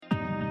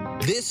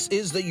This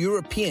is the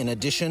European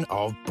edition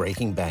of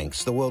Breaking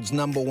Banks, the world's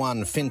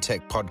 #1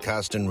 fintech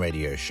podcast and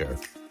radio show.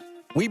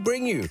 We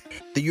bring you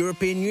the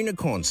European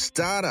unicorns,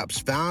 startups,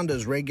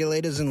 founders,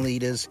 regulators, and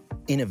leaders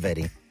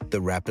innovating the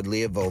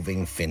rapidly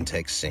evolving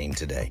fintech scene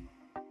today.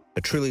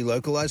 A truly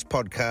localized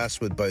podcast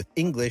with both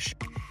English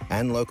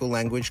and local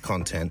language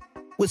content,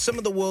 with some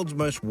of the world's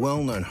most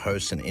well-known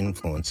hosts and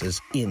influencers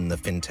in the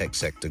fintech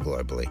sector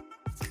globally.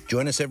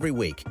 Join us every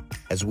week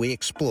as we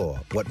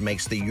explore what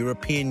makes the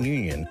European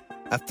Union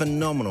a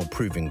phenomenal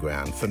proving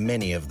ground for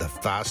many of the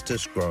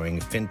fastest growing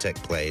fintech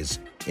players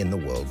in the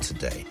world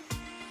today.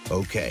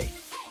 Okay,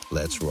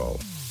 let's roll.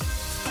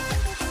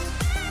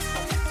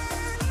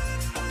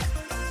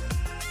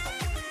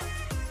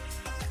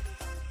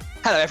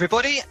 Hello,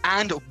 everybody,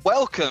 and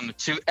welcome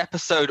to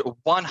episode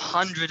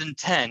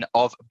 110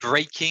 of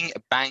Breaking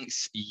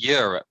Banks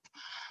Europe.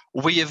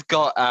 We have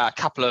got a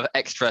couple of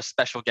extra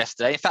special guests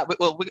today. In fact,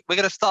 we're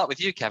going to start with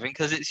you, Kevin,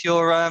 because it's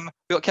your we've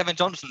got Kevin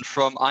Johnson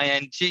from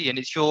ING, and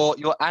it's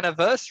your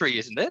anniversary,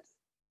 isn't it?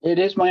 It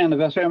is my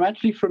anniversary. I'm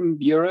actually from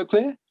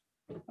Euroclear.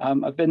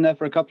 I've been there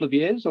for a couple of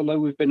years, although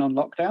we've been on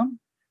lockdown.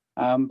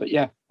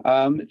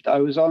 I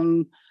was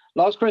on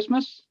last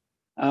Christmas,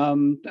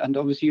 and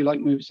obviously you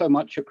like me so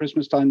much at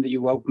Christmas time that you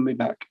welcomed me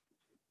back.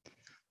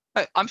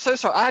 I'm so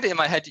sorry. I had it in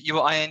my head you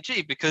were ING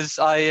because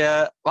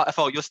I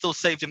thought you're still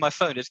saved in my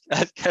phone as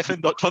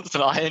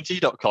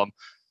kevin.johnson@ing.com.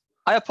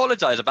 I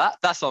apologise about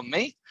that. That's on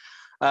me.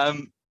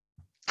 No,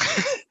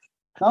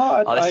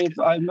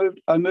 I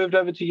moved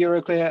over to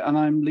Euroclear, and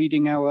I'm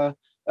leading our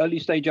early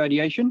stage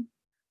ideation.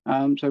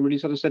 So really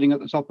sort of sitting at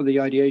the top of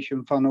the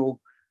ideation funnel,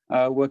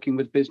 working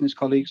with business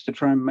colleagues to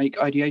try and make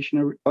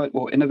ideation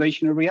or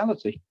innovation a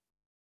reality.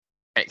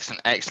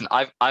 Excellent.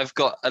 I've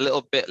got a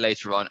little bit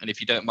later on, and if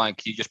you don't mind,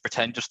 can you just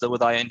pretend you're still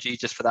with ING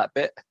just for that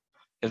bit,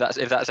 if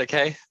that's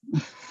okay?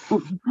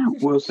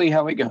 We'll see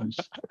how it goes.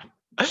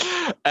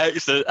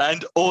 Excellent.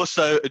 And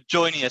also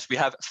joining us, we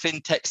have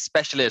fintech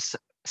specialist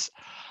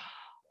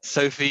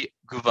Sophie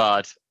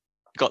Goubard.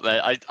 Got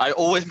there. I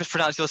always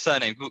mispronounce your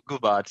surname,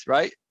 Goubard,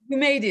 right? You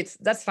made it.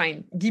 That's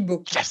fine.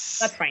 Guibault. Yes.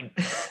 That's fine.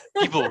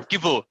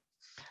 Guibault.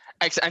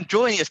 Excellent. And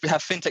joining us, we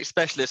have fintech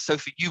specialist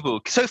Sophie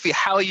Guibault. Sophie,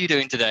 how are you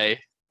doing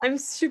today? I'm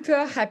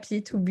super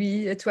happy to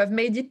have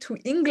made it to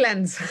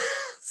England.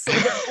 So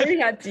I'm very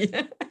happy.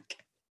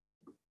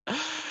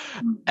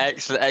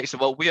 Excellent.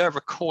 Well, we are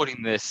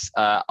recording this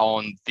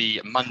on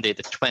the Monday,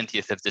 the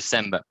 20th of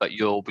December, but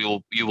you will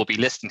be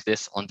listening to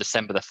this on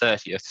December the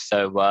 30th.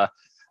 So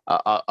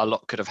a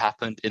lot could have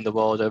happened in the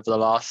world over the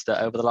last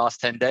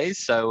 10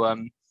 days. So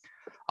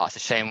it's a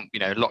shame,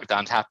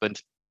 lockdowns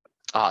happened.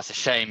 It's a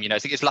shame, I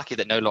think it's lucky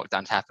that no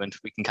lockdowns happened.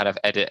 We can kind of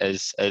edit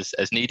as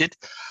needed.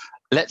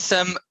 Let's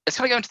kind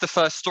of go into the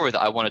first story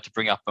that I wanted to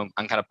bring up and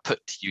kind of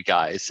put to you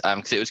guys,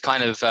 because it was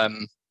kind of a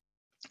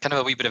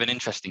wee bit of an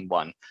interesting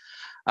one,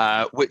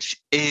 which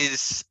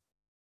is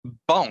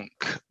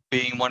Bonk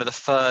being one of the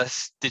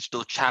first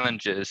digital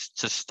challengers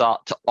to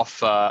start to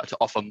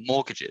offer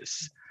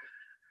mortgages.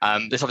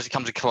 This obviously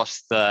comes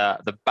across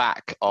the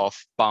back of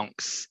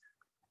Bonk's.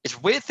 It's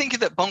weird thinking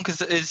that Bonk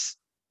is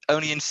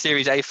only in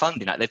Series A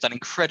funding. Like, they've done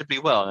incredibly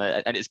well,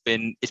 and it's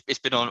been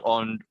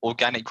on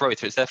organic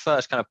growth. It's their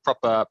first kind of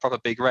proper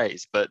big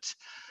raise, but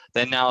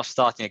they're now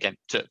starting again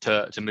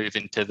to move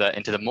into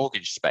the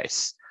mortgage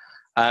space.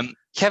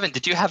 Kevin,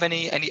 did you have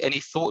any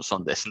thoughts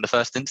on this in the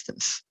first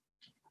instance?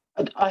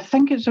 I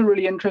think it's a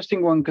really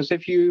interesting one, because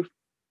if you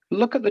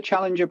look at the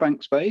challenger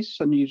bank space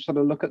and you sort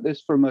of look at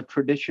this from a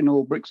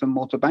traditional bricks and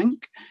mortar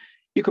bank,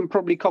 you can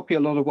probably copy a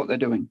lot of what they're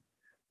doing.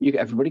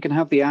 Everybody can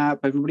have the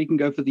app, everybody can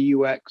go for the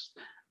UX.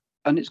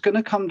 And it's going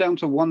to come down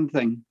to one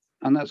thing,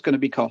 and that's going to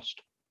be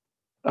cost.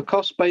 A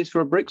cost base for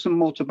a bricks and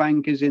mortar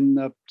bank is in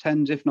the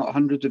tens, if not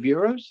hundreds of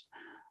euros.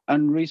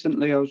 And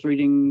recently I was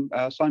reading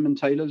Simon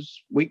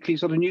Taylor's weekly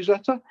sort of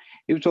newsletter.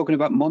 He was talking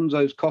about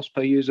Monzo's cost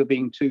per user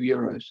being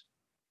 €2.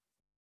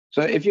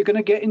 So if you're going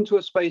to get into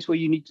a space where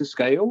you need to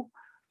scale,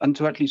 and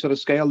to actually sort of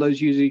scale those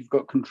users, you've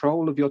got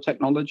control of your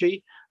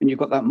technology, and you've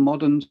got that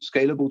modern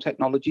scalable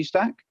technology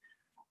stack,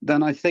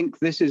 then I think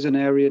this is an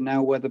area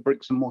now where the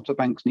bricks and mortar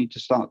banks need to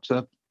start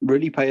to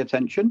really pay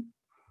attention.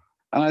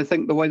 And I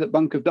think the way that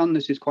Bonk have done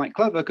this is quite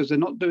clever, because they're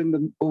not doing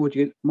the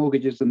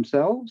mortgages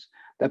themselves.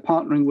 They're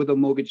partnering with a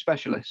mortgage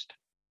specialist.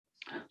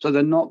 So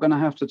they're not going to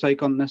have to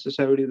take on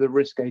necessarily the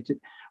risk-rated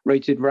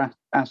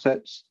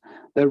assets.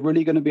 They're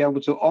really going to be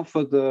able to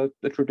offer the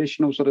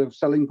traditional sort of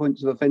selling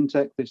points of a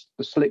fintech,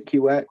 the slick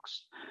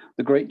UX,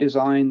 the great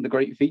design, the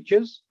great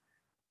features.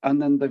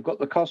 And then they've got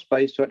the cost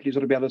base to actually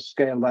sort of be able to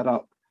scale that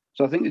up.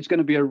 So I think it's going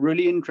to be a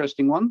really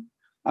interesting one.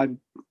 I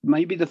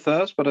may be the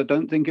first, but I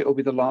don't think it will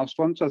be the last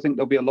one. So I think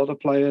there'll be a lot of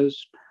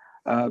players,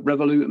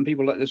 Revolut and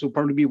people like this will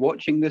probably be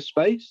watching this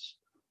space.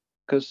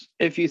 Because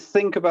if you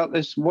think about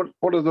this, what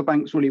do the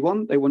banks really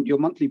want? They want your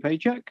monthly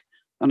paycheck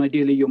and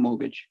ideally your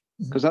mortgage,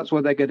 because that's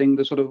where they're getting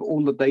the sort of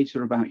all the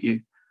data about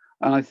you.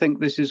 And I think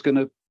this is going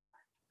to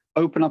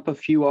open up a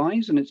few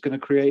eyes, and it's going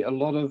to create a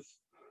lot of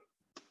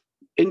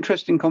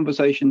interesting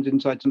conversations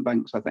inside some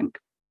banks, I think.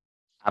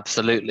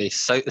 Absolutely.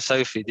 So,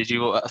 Sophie, did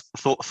you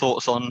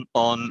thoughts on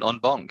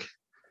Bonk?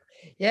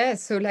 Yeah,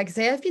 so like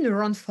they have been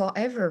around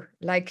forever,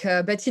 like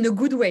but in a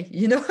good way,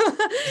 you know.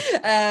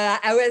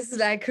 I was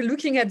like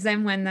looking at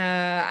them when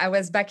I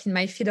was back in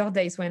my Fidor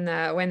days when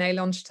I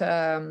launched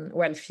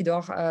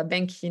Fidor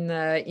Bank in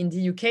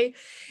the UK,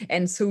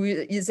 and so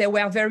they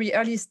were very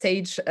early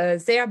stage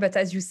there. But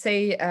as you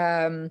say,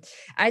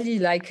 Ali,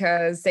 like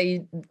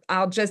they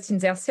are just in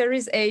their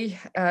Series A.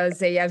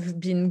 They have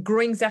been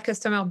growing their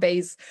customer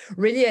base,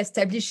 really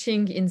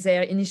establishing in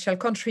their initial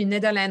country,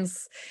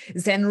 Netherlands,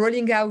 then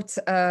rolling out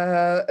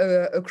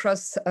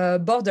across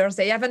borders.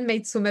 They haven't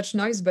made so much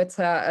noise, but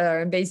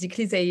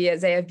basically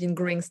they have been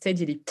growing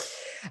steadily.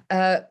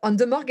 On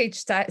the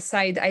mortgage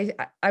side,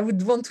 I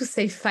would want to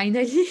say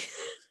finally,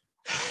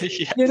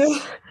 Yes. you know,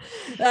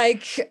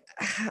 like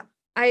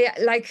I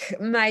like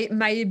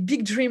my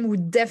big dream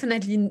would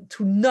definitely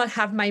to not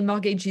have my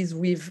mortgages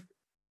with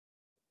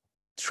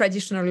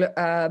traditional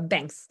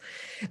banks.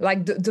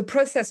 Like the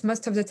process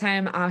most of the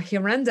time are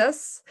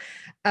horrendous.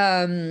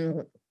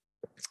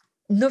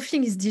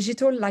 Nothing is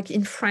digital. Like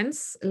in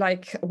France,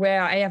 like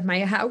where I have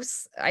my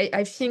house,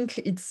 I think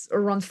it's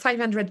around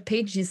 500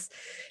 pages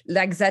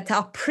like that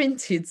are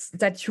printed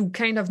that you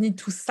kind of need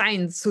to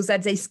sign so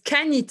that they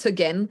scan it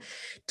again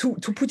to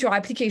put your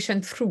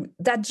application through.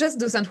 That just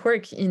doesn't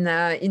work in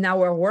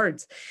our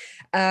world.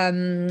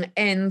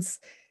 And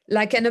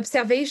like an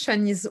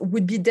observation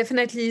would be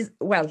definitely,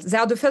 well, they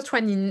are the first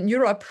one in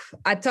Europe.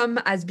 Atom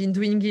has been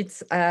doing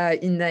it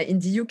in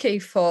the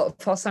UK for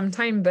some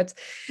time. But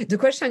the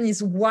question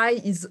is, why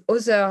is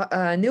other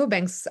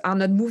neobanks are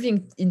not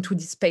moving into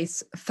this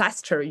space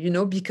faster? You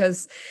know,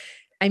 because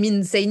I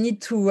mean, they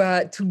need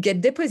to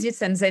get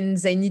deposits and then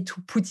they need to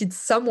put it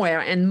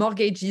somewhere. And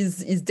mortgage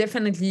is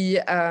definitely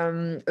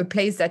a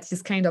place that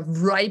is kind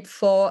of ripe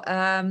for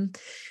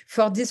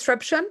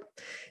disruption.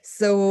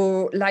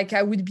 So, like,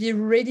 I would be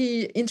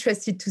really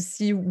interested to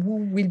see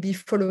who will be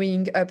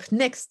following up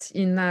next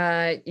in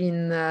that.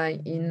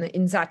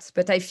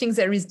 But I think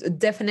there is a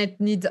definite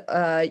need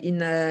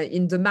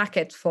in the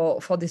market for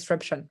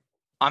disruption.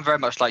 I'm very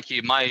much like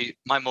you. My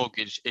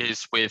mortgage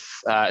is with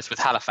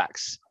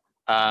Halifax.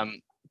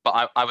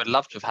 But I would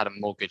love to have had a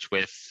mortgage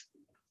with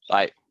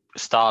like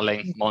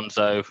Starling,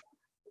 Monzo,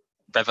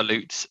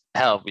 Revolut,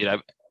 hell, you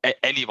know,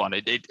 anyone.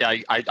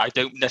 I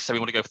don't necessarily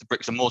want to go for the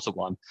bricks and mortar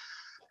one.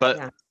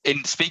 But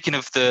in speaking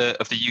of the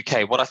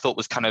UK, what I thought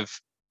was kind of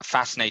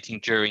fascinating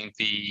during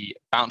the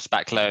bounce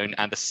back loan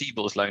and the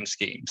CBILS loan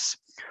schemes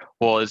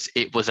was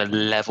it was a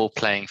level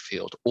playing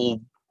field.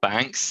 All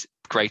banks,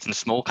 great and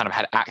small, kind of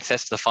had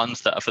access to the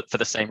funds that are for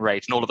the same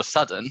rate. And all of a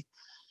sudden,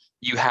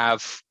 you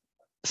have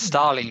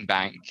Starling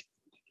Bank,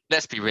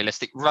 let's be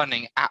realistic,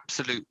 running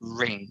absolute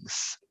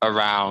rings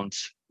around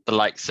the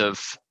likes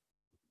of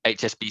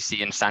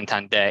HSBC and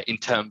Santander in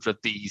terms of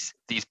these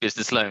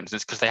business loans.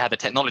 It's because they had the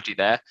technology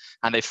there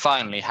and they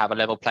finally have a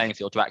level playing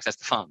field to access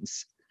the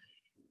funds.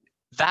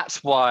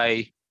 That's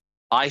why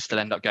I still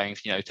end up going,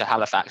 you know, to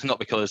Halifax, not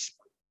because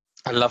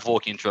I love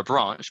walking into a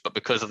branch, but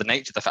because of the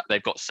nature of the fact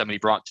they've got so many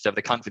branches over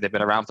the country, they've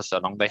been around for so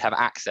long, they have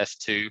access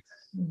to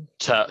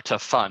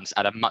funds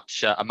at a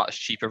much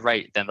cheaper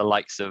rate than the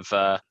likes of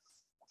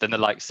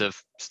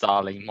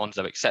Starling,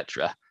 Monzo,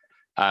 etc.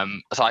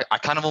 So I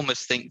kind of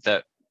almost think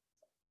that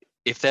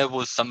if there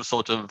was some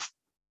sort of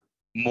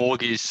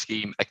mortgage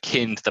scheme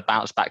akin to the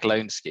bounce back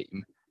loan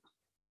scheme,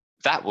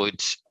 that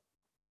would,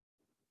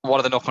 one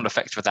of the knock-on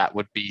effects of that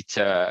would be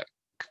to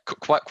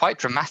quite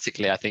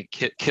dramatically, I think,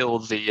 kill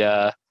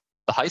the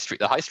high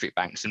street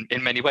banks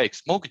in many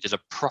ways. Mortgages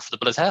are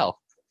profitable as hell.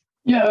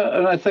 Yeah,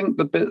 and I think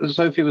the bit that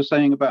Sophie was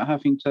saying about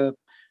having to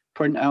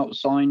print out,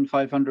 sign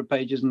 500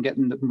 pages and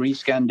getting them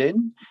rescanned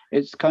in,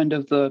 it's kind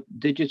of the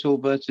digital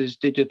versus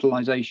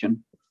digitalization.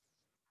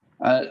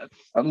 A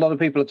lot of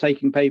people are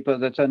taking paper,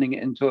 they're turning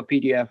it into a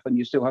PDF, and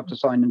you still have to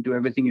sign and do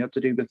everything you have to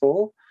do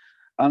before.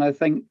 And I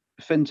think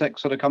fintech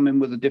sort of come in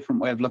with a different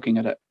way of looking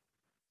at it.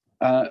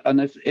 And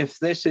if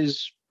this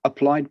is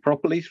applied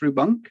properly through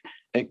Bonk,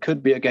 it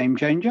could be a game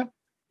changer.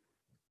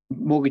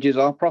 Mortgages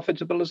are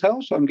profitable as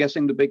hell, so I'm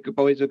guessing the big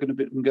boys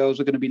and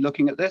girls are going to be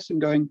looking at this and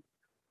going,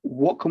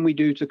 what can we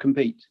do to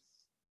compete?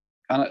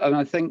 And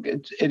I think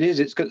it's a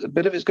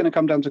bit of it's going to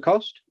come down to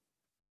cost.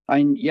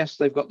 And yes,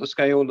 they've got the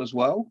scale as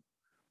well,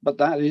 but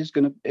that is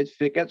going to,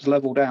 if it gets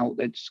leveled out,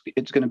 it's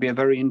going to be a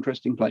very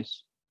interesting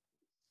place.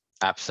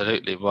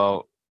 Absolutely.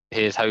 Well,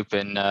 here's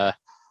hoping.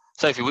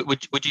 Sophie,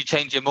 would you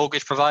change your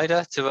mortgage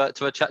provider to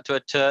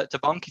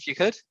Bonk if you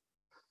could?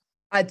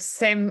 At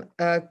same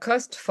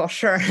cost for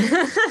sure.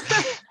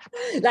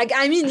 Like,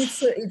 I mean,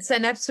 it's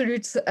an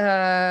absolute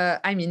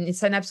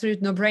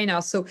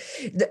no-brainer. So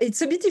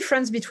it's a bit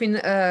different between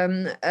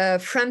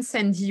France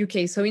and the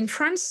UK. So in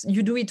France,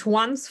 you do it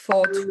once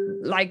for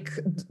like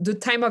the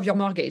time of your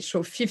mortgage.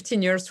 So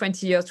 15 years,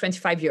 20 years,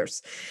 25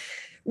 years.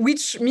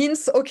 which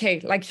means, okay,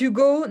 like you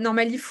go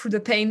normally through the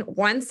pain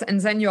once and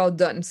then you're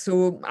done.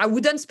 So I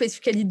wouldn't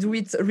specifically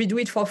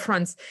redo it for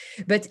France.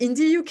 But in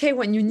the UK,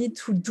 when you need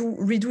to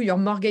redo your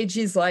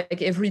mortgages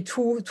like every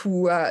 2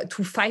 to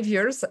 5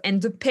 years, and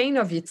the pain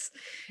of it,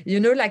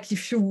 like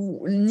if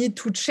you need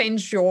to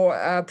change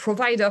your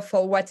provider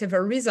for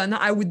whatever reason,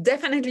 I would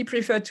definitely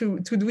prefer to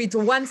do it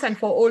once and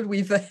for all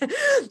with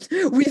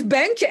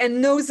bank,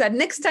 and know that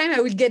next time I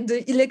will get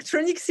the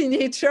electronic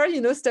signature,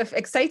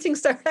 exciting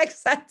stuff like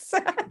that.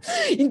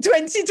 In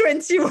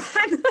 2021,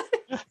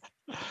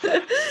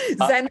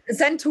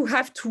 then to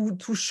have to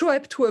show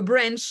up to a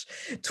branch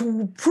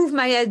to prove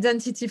my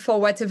identity for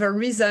whatever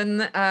reason,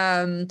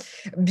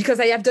 because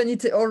I have done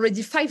it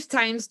already 5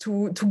 times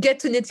to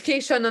get a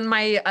notification on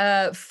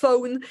my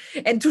phone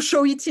and to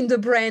show it in the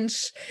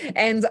branch,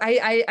 and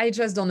I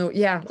just don't know.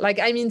 Yeah,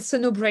 it's a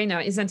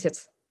no-brainer, isn't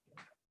it?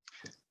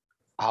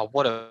 Oh,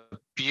 what a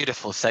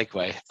beautiful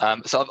segue.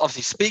 So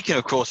obviously, speaking,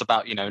 of course,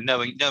 about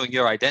knowing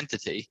your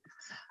identity.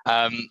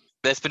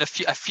 There's been a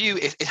few.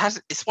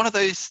 It's one of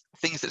those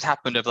things that's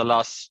happened over the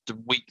last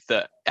week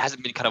that it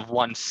hasn't been kind of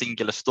one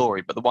singular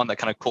story, but the one that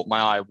kind of caught my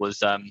eye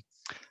was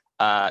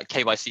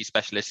KYC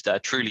specialist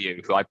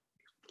Trulio, who I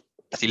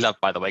actually love,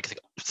 by the way, because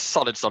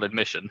solid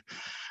mission.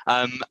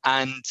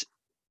 And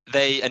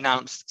they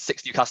announced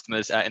 6 new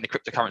customers in the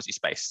cryptocurrency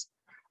space,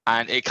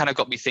 and it kind of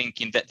got me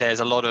thinking that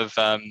there's a lot of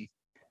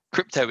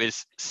crypto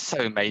is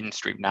so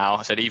mainstream now.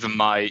 I said even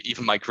my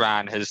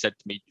gran has said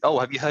to me, "Oh,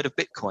 have you heard of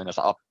Bitcoin?" I was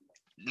like, "Oh,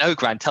 no,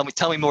 Gran, tell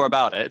me more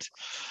about it."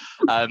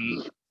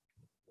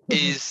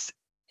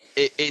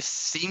 It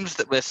seems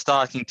that we're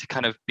starting to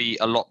kind of be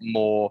a lot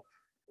more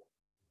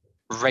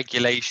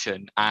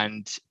regulation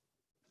and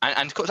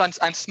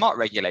smart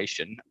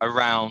regulation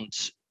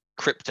around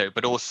crypto,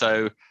 but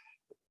also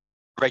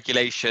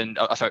regulation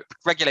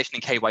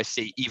in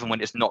KYC, even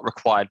when it's not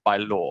required by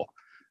law.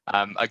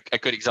 A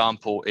good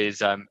example is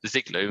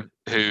Ziglu,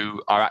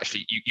 who are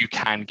actually you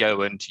can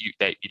go and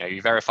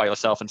you verify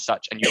yourself and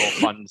such, and your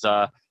funds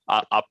are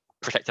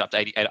protected up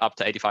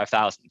to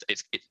 85,000.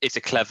 It's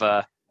a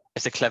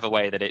clever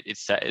way that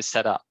it's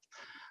set up.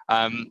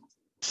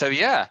 So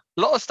yeah,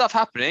 a lot of stuff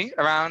happening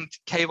around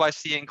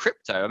KYC and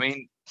crypto. I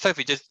mean,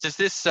 Sophie, does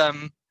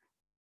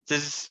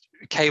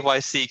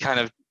KYC kind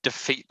of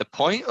defeat the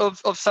point of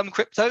some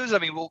cryptos? I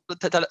mean,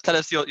 tell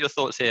us your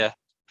thoughts here.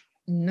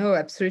 No,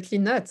 absolutely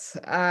not.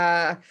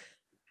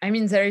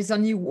 There is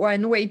only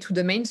one way to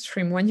the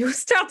mainstream. When you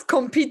start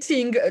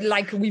competing,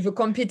 like with a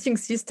competing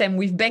system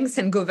with banks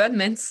and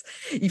governments,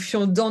 if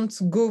you don't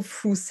go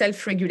through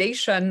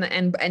self-regulation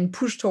and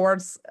push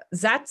towards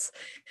that,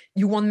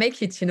 you won't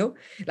make it,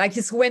 Like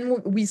it's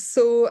when we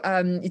saw,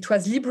 it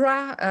was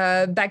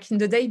Libra back in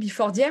the day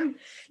before Diem,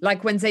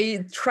 like when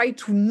they tried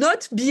to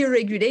not be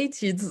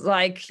regulated,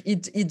 like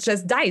it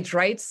just died,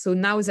 right? So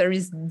now there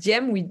is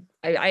Diem.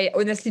 I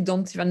honestly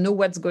don't even know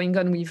what's going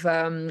on with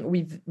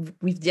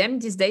Diem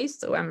these days.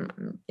 So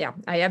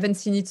I haven't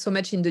seen it so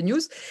much in the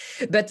news.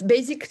 But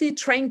basically,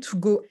 trying to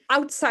go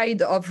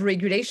outside of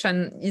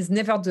regulation is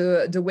never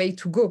the way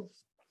to go.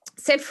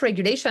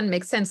 Self-regulation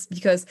makes sense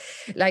because,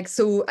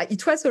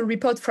 it was a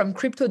report from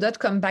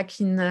Crypto.com back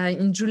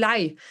in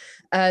July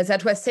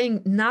that was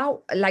saying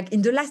now, like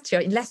in the last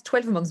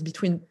 12 months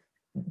between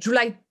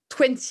July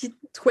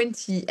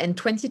 2020 and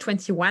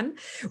 2021,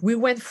 we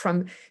went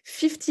from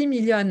 50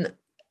 million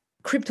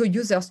crypto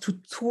users to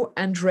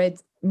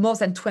more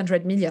than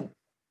 200 million.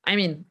 I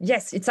mean,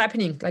 yes, it's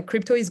happening. Like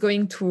crypto is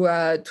going to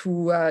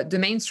the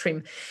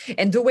mainstream,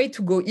 and the way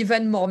to go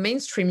even more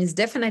mainstream is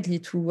definitely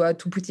to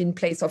put in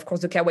place, of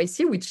course, the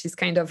KYC, which is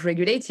kind of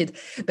regulated,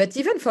 but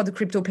even for the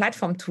crypto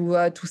platform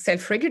to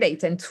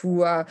self-regulate and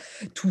to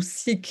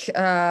seek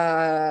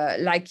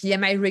like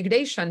EMI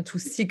regulation, to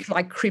seek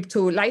like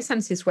crypto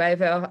licenses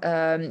wherever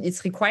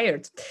it's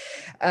required.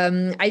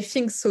 I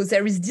think so.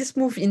 There is this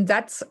move in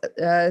that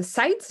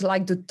side,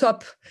 like the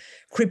top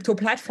crypto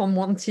platform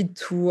wanted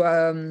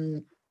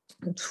to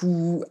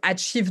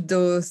achieve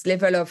those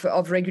level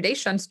of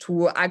regulations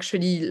to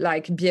actually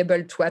like be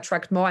able to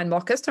attract more and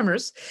more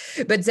customers.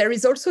 But there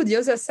is also the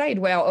other side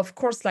where, of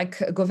course,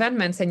 like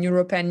governments and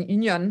European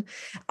Union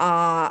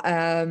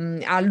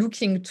are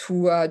looking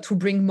to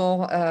bring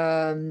more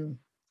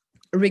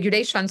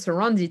regulations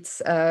around it,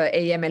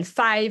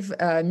 AML5,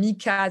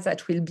 MiCA,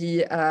 that will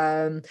be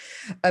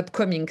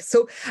upcoming.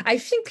 So I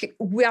think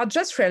we are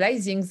just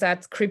realizing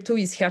that crypto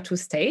is here to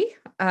stay.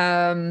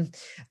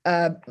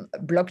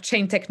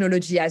 Blockchain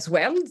technology as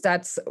well,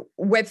 that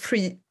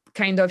Web3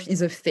 kind of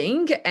is a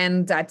thing,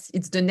 and that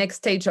it's the next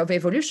stage of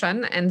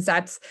evolution, and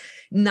that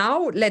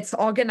now let's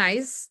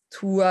organize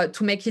to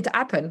make it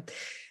happen.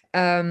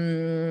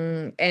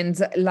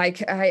 And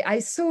like I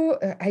saw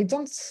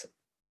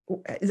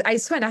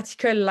an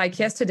article like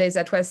yesterday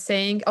that was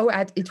saying,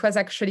 it was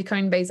actually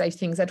Coinbase, I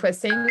think, that was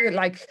saying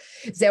like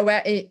they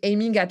were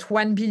aiming at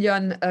 1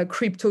 billion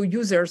crypto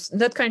users,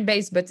 not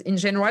Coinbase, but in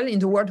general in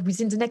the world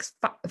within the next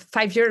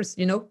 5 years,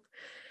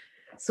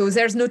 So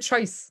there's no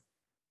choice.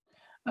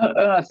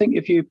 I think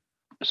if you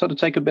sort of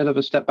take a bit of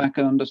a step back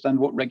and understand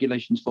what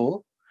regulation's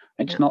for,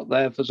 It's not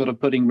there for sort of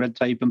putting red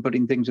tape and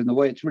putting things in the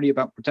way. It's really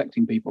about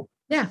protecting people.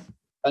 Yeah.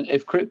 And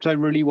if crypto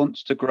really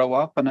wants to grow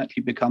up and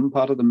actually become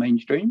part of the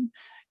mainstream,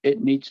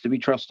 it needs to be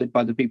trusted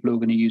by the people who are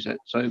going to use it.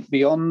 So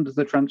beyond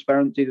the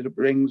transparency that it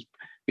brings,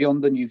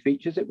 beyond the new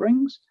features it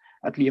brings,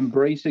 actually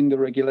embracing the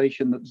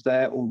regulation that's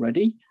there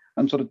already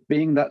and sort of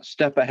being that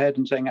step ahead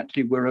and saying,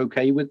 actually, we're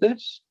okay with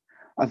this,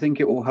 I think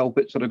it will help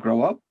it sort of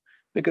grow up.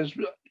 Because,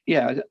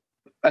 yeah,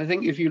 I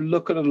think if you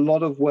look at a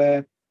lot of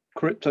where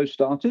crypto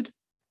started,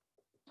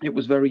 it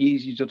was very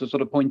easy to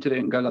sort of point at it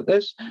and go like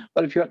this.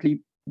 But if you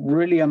actually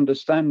really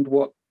understand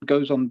what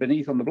goes on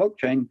beneath on the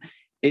blockchain,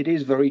 it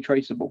is very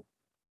traceable.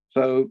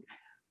 So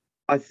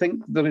I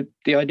think that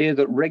the idea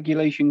that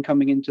regulation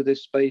coming into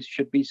this space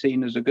should be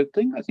seen as a good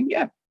thing, I think,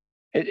 yeah,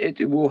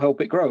 it will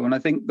help it grow. And I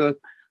think the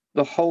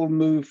whole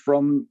move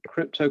from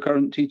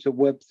cryptocurrency to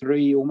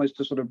Web3, almost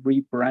a sort of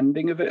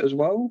rebranding of it as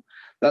well,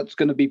 that's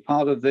going to be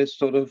part of this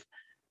sort of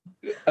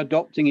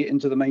adopting it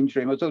into the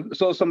mainstream. I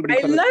saw somebody.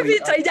 I love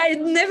it. I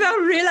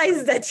never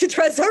realized that it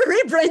was a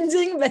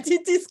rebranding, but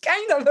it is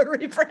kind of a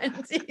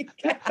rebranding.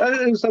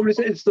 Somebody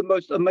said it's the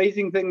most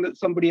amazing thing that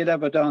somebody had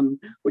ever done,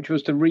 which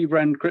was to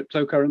rebrand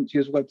cryptocurrency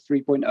as Web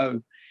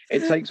 3.0.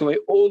 It takes away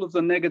all of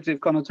the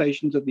negative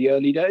connotations of the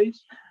early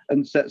days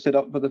and sets it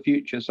up for the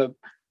future. So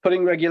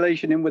putting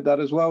regulation in with that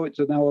as well, it's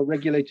now a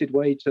regulated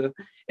way to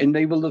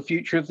enable the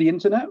future of the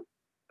internet.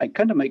 It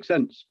kind of makes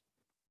sense.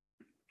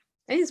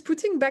 And it's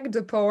putting back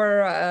the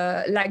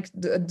power, like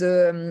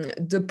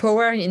the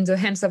power in the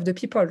hands of the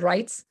people,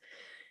 right?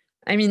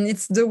 I mean,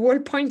 it's the whole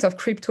point of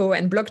crypto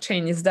and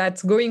blockchain is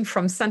that going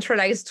from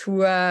centralized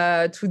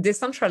to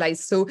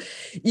decentralized. So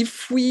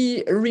if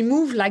we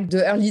remove like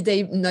the early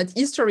day, not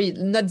history,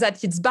 not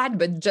that it's bad,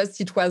 but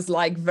just it was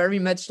like very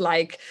much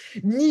like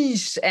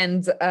niche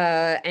and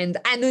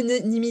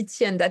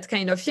anonymity and that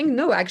kind of thing.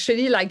 No,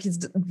 actually, like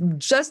it's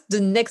just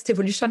the next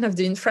evolution of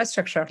the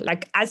infrastructure,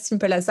 like as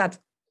simple as that.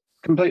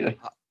 Completely.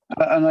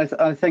 And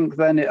I think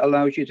then it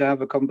allows you to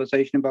have a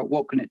conversation about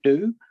what can it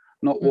do,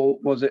 not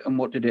what was it and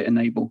what did it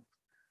enable.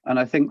 And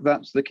I think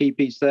that's the key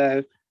piece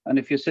there. And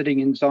if you're sitting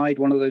inside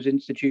one of those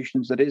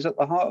institutions that is at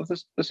the heart of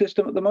the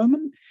system at the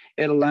moment,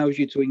 it allows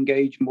you to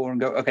engage more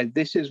and go, okay,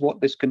 this is what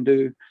this can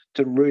do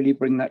to really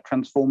bring that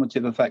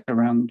transformative effect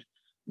around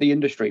the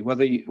industry.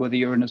 Whether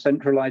you're in a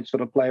centralized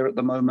sort of player at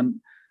the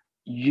moment,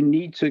 you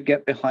need to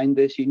get behind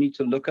this. You need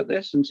to look at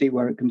this and see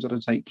where it can sort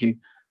of take you.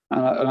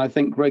 And I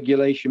think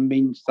regulation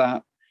means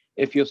that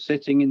if you're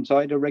sitting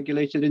inside a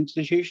regulated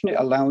institution, it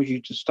allows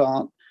you to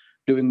start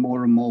doing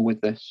more and more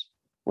with this.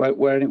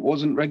 Where it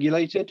wasn't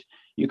regulated,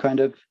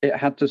 it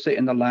had to sit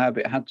in the lab.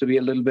 It had to be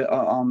a little bit at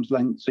arm's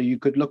length so you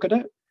could look at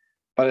it.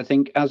 But I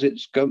think as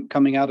it's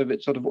coming out of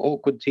its sort of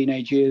awkward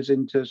teenage years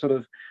into sort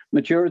of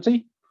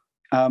maturity,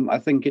 I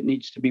think it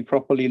needs to be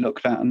properly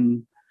looked at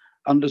and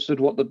understood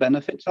what the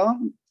benefits are.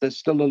 There's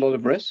still a lot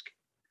of risk.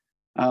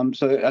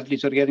 So actually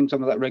sort of getting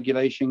some of that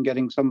regulation,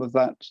 getting some of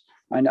that,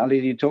 and Ali,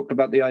 you talked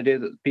about the idea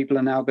that people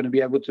are now going to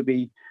be able to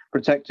be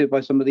protected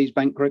by some of these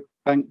bank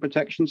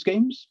protection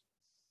schemes.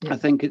 Yeah. I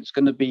think it's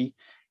going to be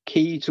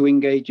key to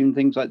engage in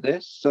things like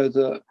this so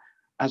that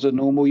as a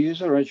normal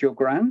user, as your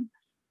gran,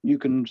 you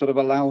can sort of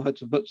allow her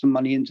to put some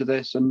money into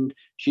this and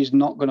she's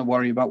not going to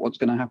worry about what's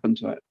going to happen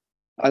to it.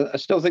 I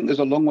still think there's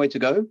a long way to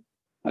go.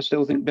 I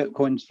still think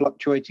Bitcoin's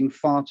fluctuating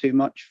far too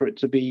much for it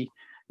to be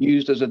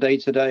used as a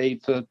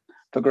day-to-day for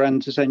gran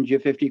to send you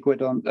 50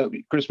 quid on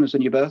Christmas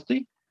and your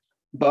birthday.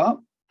 But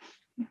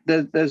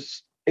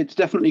it's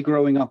definitely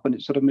growing up and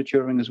it's sort of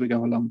maturing as we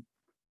go along.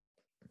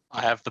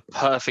 I have the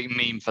perfect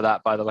meme for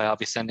that, by the way. I'll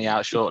be sending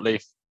out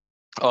shortly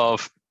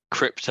of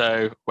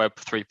crypto Web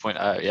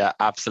 3.0. Yeah,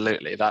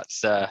 absolutely.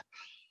 That's this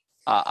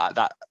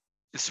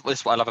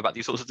is what I love about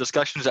these sorts of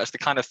discussions. That's the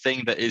kind of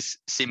thing that is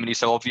seemingly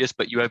so obvious,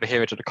 but you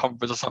overhear it at a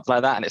conference or something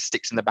like that, and it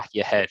sticks in the back of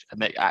your head,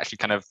 and it actually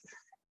kind of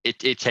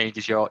it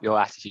changes your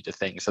attitude to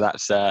things. So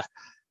that's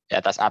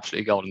that's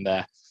absolutely golden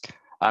there.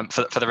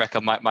 For the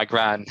record, my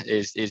gran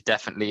is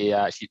definitely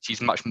she's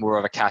much more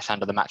of a cash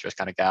under the mattress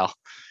kind of gal.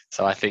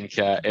 So I think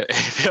it'll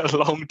be a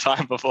long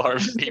time before I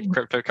receive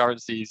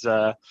cryptocurrencies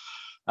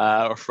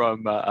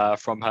from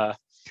her.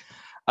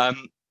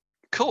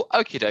 Cool,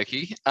 okie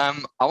dokie.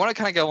 I want to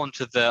kind of go on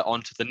to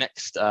the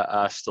next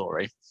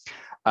story.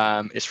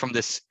 It's from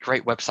this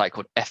great website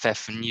called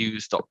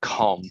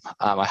ffnews.com.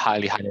 I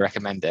highly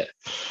recommend it,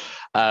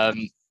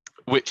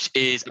 which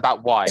is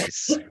about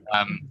Wise.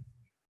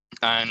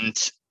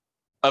 And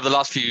over the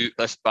last few,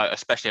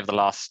 especially over the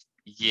last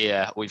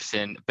year, we've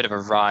seen a bit of a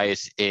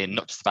rise in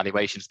not just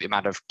valuations, but the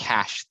amount of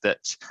cash that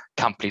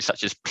companies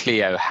such as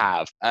Pleo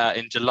have.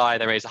 In July,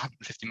 they raised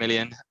 150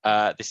 million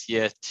this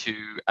year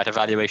at a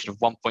valuation of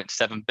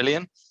 1.7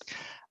 billion.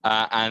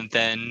 And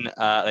then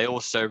they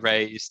also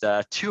raised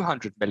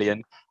 200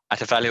 million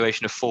at a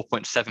valuation of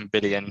 4.7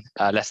 billion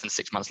less than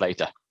 6 months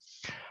later.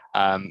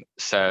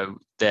 So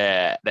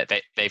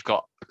they've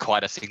got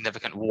quite a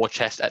significant war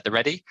chest at the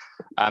ready,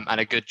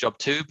 and a good job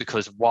too,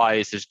 because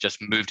Wise has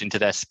just moved into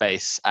their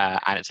space,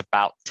 and it's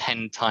about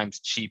 10 times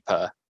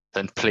cheaper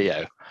than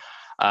Pleo.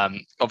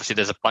 Obviously,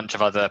 there's a bunch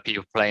of other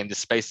people playing this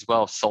space as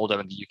well. Soldo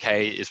in the UK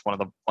is one of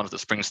the ones that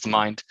springs to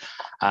mind.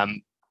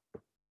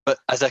 But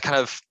as a kind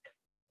of,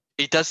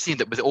 it does seem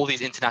that with all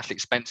these international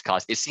expense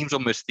cards, it seems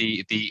almost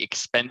the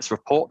expense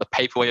report, the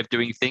paper way of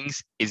doing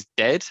things, is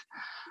dead.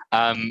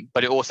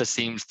 But it also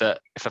seems that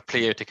if a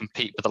Pleo to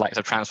compete with the likes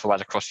of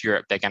TransferWise across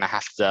Europe, they're going to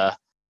have to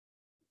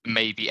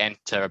maybe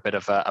enter a bit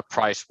of a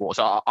price war.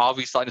 So are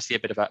we starting to see a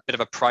bit of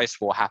a price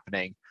war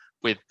happening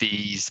with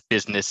these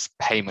business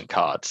payment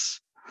cards?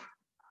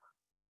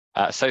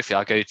 Sophie,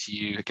 I'll go to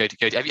you.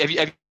 Have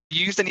you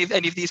used any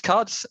of these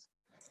cards?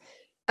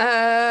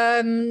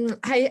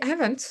 I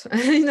haven't,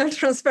 in all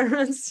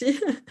transparency.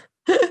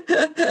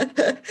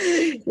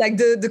 Like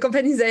the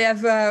companies I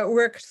have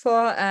worked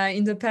for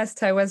in the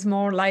past, I was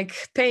more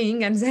like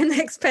paying and then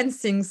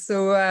expensing.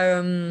 So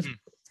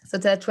so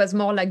that was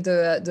more like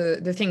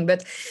the thing.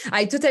 But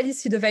I totally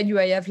see the value.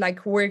 I have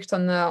like worked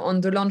on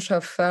the launch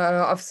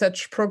of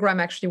such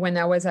program actually when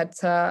I was at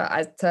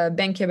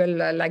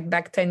Bankable like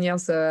back 10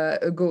 years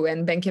ago,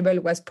 and Bankable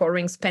was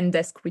powering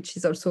Spendesk, which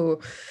is also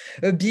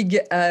a big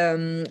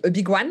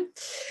one.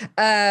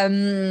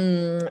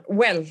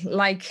 Well,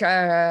 like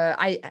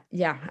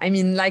I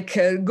mean like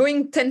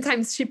going 10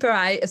 times cheaper.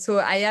 I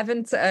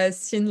haven't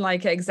seen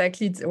like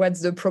exactly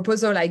what's the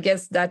proposal. I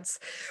guess that's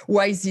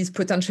Wise is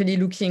potentially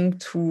looking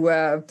to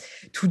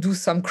do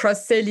some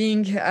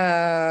cross-selling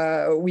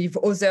with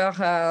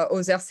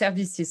other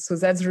services. So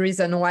that's the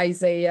reason why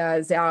they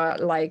are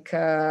like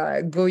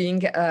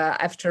going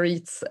after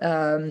it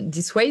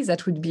this way.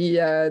 That would be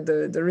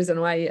the reason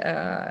why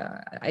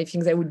I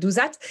think they would do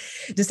that.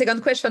 The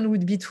second question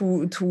would be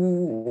to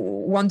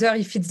wonder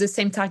if it's the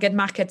same target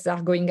market they're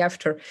going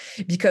after,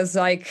 because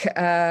like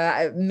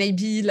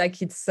maybe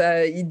like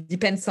it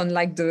depends on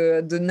like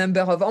the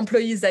number of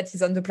employees that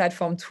is on the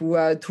platform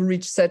to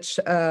reach such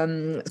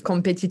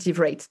competitive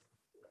rate.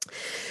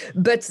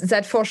 But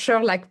that for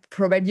sure, like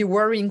probably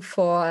worrying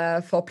for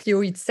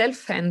Pleo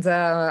itself, and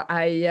I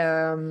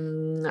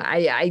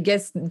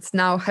guess it's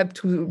now up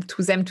to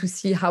them to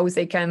see how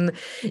they can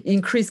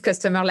increase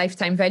customer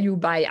lifetime value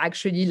by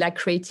actually like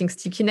creating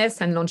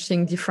stickiness and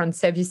launching different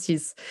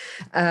services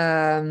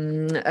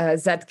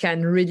that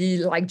can really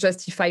like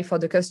justify for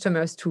the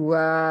customers to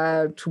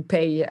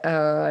pay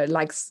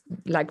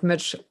like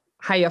much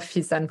higher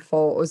fees than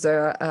for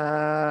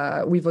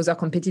other with other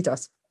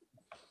competitors.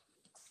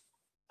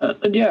 I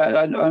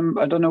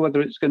don't know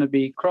whether it's going to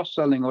be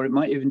cross-selling or it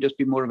might even just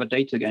be more of a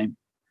data game.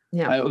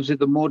 Yeah. Obviously,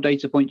 the more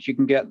data points you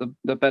can get,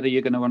 the better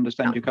you're going to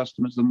understand your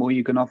customers, the more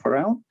you can offer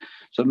out.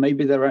 So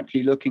maybe they're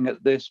actually looking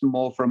at this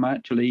more from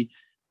actually,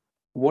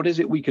 what is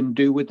it we can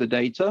do with the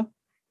data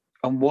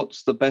and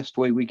what's the best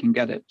way we can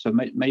get it? So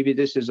maybe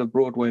this is a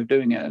broad way of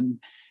doing it. And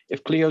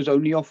if Pleo's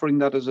only offering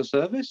that as a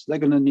service, they're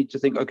going to need to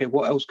think, okay,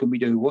 what else can we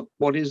do?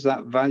 What is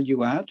that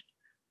value add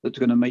that's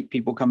going to make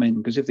people come in?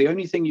 Because if the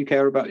only thing you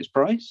care about is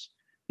price,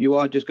 you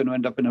are just going to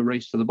end up in a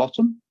race to the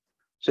bottom.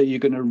 So you're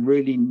going to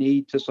really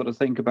need to sort of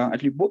think about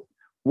actually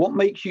what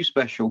makes you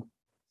special.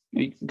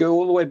 You go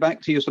all the way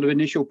back to your sort of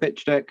initial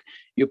pitch deck.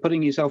 You're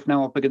putting yourself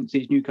now up against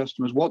these new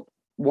customers.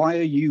 Why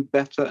are you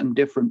better and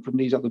different from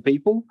these other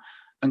people?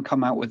 And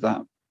come out with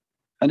that.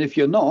 And if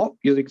you're not,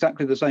 you're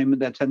exactly the same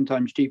and they're 10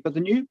 times cheaper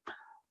than you,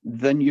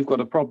 then you've got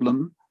a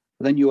problem.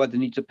 Then you either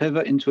need to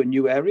pivot into a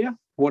new area.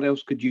 What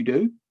else could you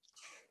do?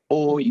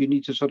 Or you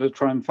need to sort of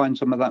try and find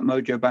some of that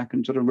mojo back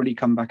and sort of really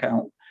come back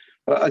out.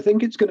 But I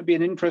think it's going to be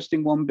an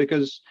interesting one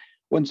because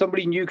when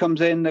somebody new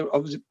comes in,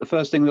 obviously the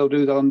first thing they'll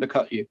do, they'll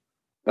undercut you.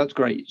 That's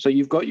great. So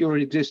you've got your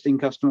existing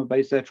customer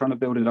base there trying to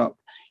build it up.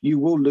 You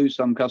will lose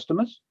some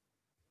customers,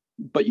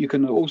 but you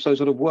can also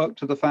sort of work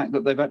to the fact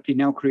that they've actually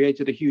now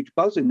created a huge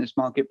buzz in this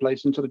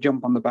marketplace and sort of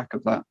jump on the back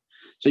of that.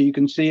 So you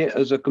can see it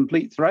as a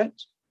complete threat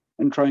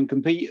and try and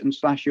compete and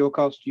slash your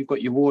cost. You've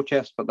got your war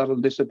chest, but that'll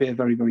disappear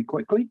very, very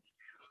quickly.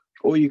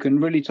 Or you can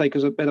really take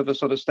as a bit of a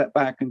sort of step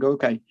back and go,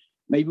 okay,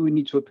 maybe we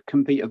need to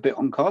compete a bit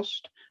on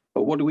cost,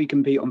 but what do we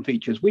compete on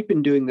features? We've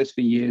been doing this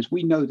for years.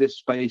 We know this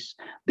space.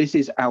 This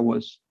is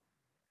ours.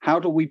 How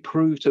do we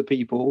prove to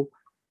people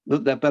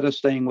that they're better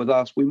staying with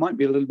us? We might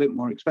be a little bit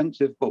more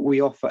expensive, but we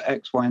offer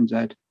X, Y, and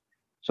Z.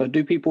 So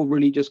do people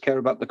really just care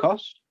about the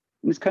cost?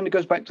 And this kind of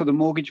goes back to the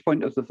mortgage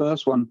point of the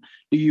first one.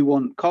 Do you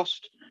want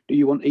cost? Do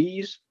you want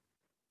ease?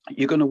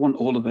 You're going to want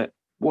all of it.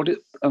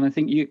 And I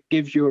think it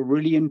gives you a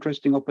really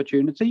interesting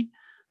opportunity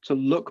to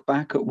look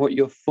back at what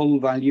your full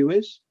value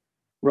is,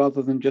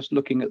 rather than just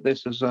looking at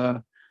this as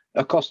a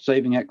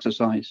cost-saving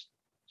exercise.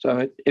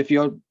 So if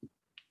you're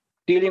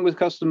dealing with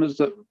customers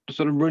that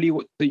sort of really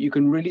that you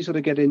can really sort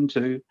of get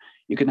into,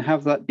 you can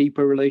have that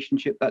deeper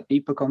relationship, that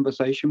deeper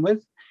conversation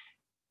with,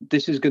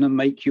 this is going to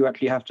make you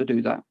actually have to do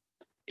that.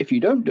 If you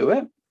don't do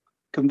it,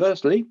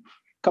 conversely,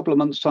 a couple of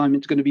months' time,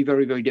 it's going to be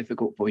very, very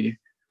difficult for you.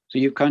 So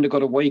you've kind of got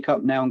to wake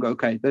up now and go,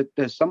 okay,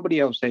 there's somebody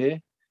else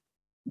here.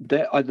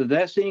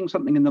 They're seeing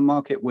something in the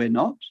market we're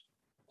not.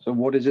 So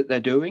what is it they're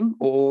doing?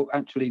 Or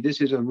actually,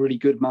 this is a really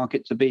good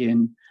market to be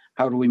in.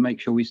 How do we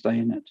make sure we stay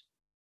in it?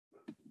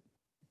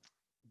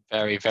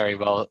 Very, very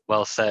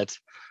well said.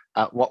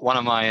 One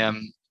of my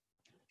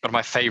of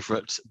my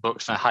favorite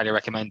books, and I highly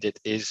recommend it,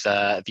 is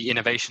The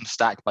Innovation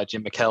Stack by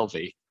Jim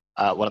McKelvey,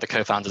 one of the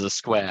co-founders of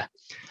Square.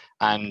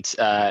 And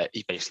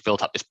he basically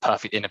built up this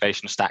perfect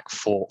innovation stack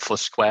for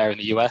Square in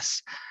the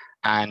US.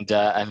 And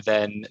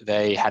then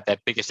they had their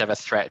biggest ever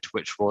threat,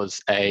 which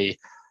was a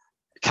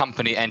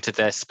company entered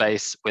their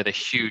space with a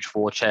huge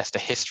war chest, a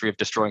history of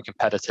destroying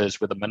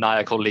competitors, with a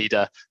maniacal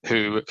leader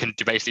who can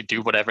basically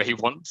do whatever he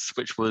wants,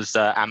 which was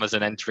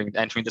Amazon entering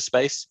the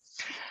space.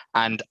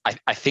 And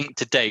I think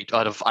to date,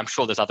 I'm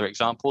sure there's other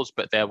examples,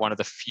 but they're one of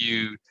the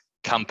few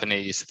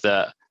companies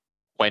that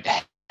went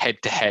head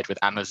to head with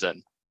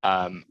Amazon.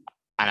 And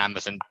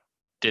Amazon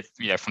did,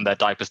 from their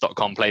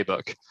diapers.com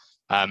playbook.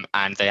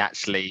 And they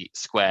actually,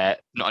 Square,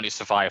 not only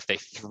survived, they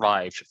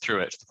thrived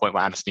through it, to the point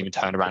where Amazon even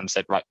turned around and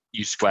said, right,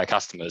 use Square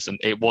customers. And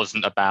it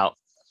wasn't about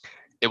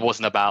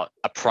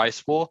a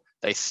price war.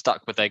 They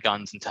stuck with their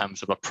guns in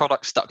terms of a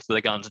product, stuck to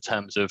their guns in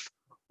terms of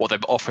what they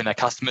were offering their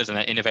customers and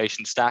their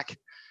innovation stack.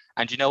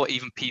 And you know what,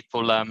 even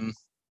people,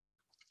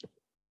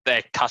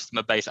 their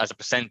customer base as a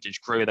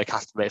percentage grew, their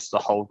customer base as a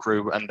whole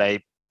grew, and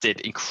they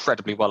did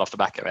incredibly well off the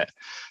back of it.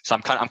 So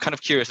I'm kind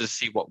of curious to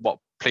see what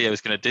Pleo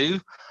is going to do.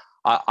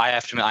 I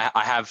have to admit,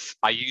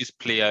 I used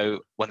Pleo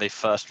when they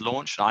first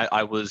launched.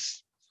 I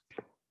was,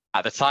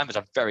 at the time, it was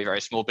a very, very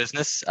small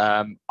business.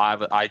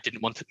 I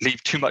didn't want to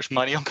leave too much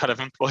money on kind of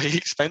employee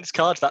expense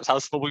cards. That's how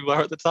small we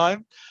were at the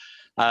time.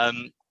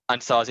 And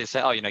so I was going to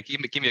say,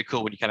 give me a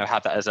call when you kind of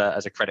have that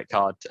as a credit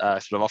card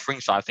sort of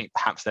offering. So I think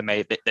perhaps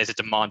there's a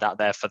demand out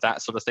there for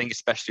that sort of thing,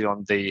 especially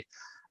on the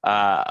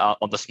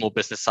small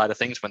business side of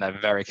things when they're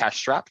very cash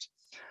strapped.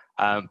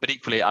 But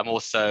equally, I'm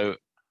also,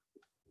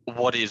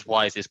 what is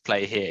Wise's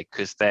play here?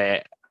 Because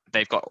they've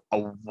got a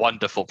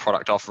wonderful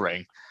product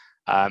offering,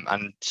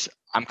 and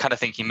I'm kind of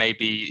thinking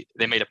maybe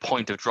they made a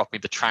point of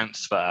dropping the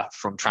transfer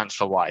from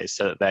TransferWise,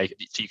 so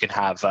you can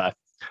have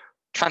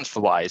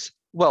TransferWise,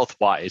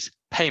 WealthWise,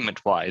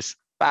 PaymentWise,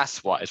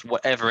 BassWise,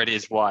 whatever it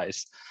is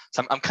Wise.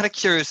 So I'm kind of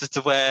curious as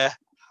to where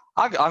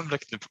I'm going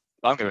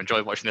to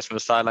enjoy watching this from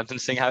the sidelines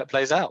and seeing how it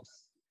plays out.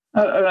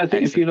 I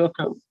think if you look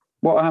at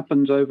what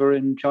happens over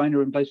in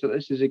China and places like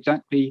this, is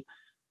exactly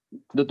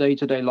the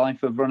day-to-day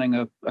life of running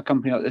a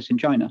company like this in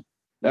China.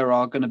 There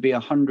are going to be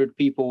 100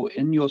 people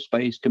in your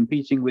space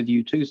competing with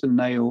you tooth and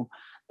nail.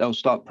 They'll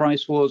start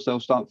price wars, they'll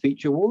start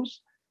feature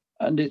wars,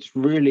 and it's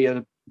really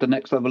the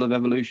next level of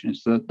evolution.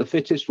 It's the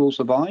fittest will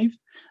survive,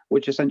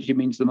 which essentially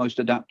means the most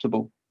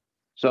adaptable.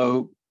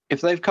 So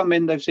if they've come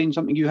in, they've seen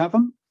something you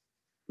haven't,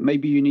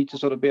 maybe you need to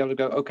sort of be able to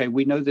go, okay,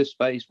 we know this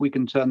space, we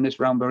can turn this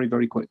around very,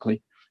 very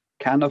quickly.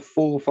 Can a $4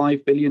 or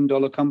 $5 billion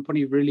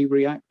company really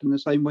react in the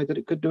same way that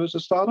it could do as a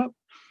startup?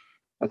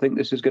 I think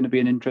this is going to be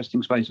an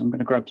interesting space. I'm going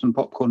to grab some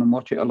popcorn and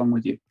watch it along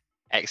with you.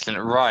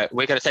 Excellent. Right,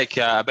 we're going to take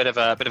a bit of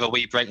a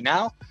wee break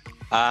now.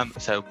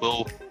 So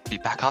we'll be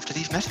back after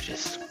these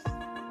messages.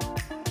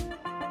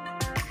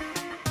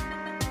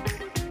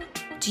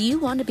 Do you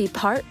want to be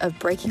part of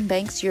Breaking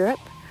Banks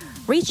Europe?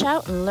 Reach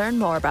out and learn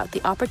more about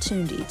the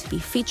opportunity to be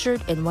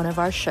featured in one of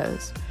our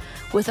shows.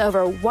 With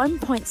over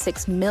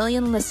 1.6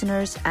 million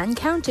listeners and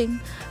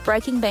counting,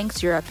 Breaking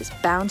Banks Europe is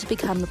bound to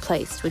become the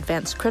place to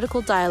advance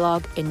critical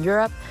dialogue in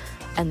Europe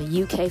and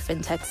the UK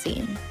fintech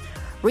scene.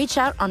 Reach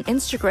out on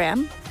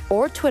Instagram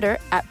or Twitter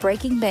at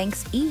Breaking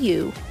Banks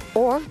EU,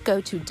 or go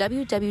to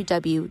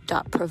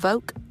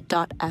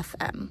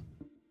www.provoke.fm.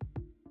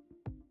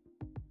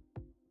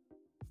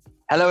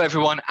 Hello,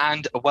 everyone,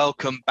 and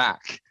welcome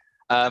back.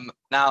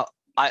 Now,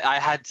 I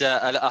had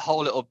a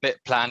whole little bit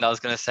planned. I was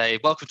going to say,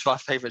 welcome to our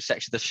favorite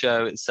section of the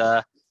show. It's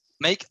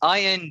make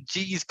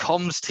ING's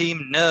comms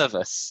team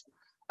nervous.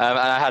 And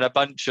I had a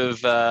bunch of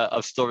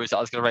stories that I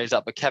was going to raise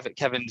up, but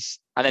Kevin's,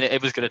 and then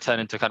it was going to turn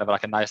into kind of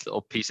like a nice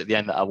little piece at the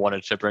end that I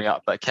wanted to bring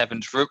up. But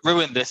Kevin's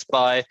ruined this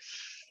by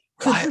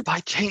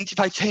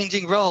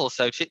changing roles.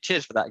 So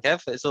cheers for that,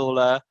 Kev. It's all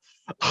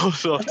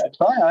sort. That's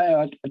fine.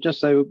 I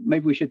just say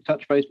maybe we should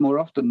touch base more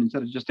often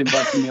instead of just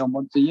inviting me on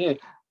once a year.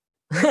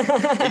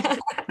 There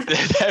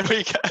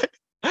we go.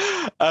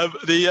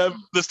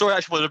 The story I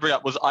actually wanted to bring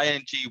up was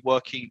ING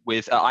working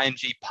with ING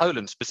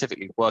Poland,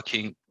 specifically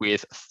working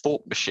with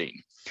Thought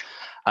Machine,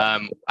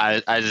 and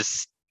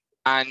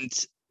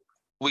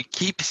we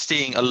keep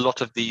seeing a lot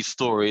of these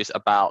stories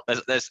about.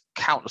 There's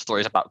countless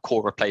stories about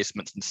core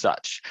replacements and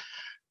such,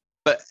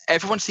 but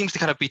everyone seems to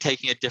kind of be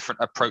taking a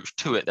different approach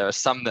to it. There are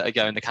some that are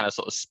going the kind of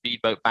sort of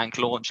speedboat bank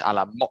launch, a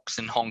la Mox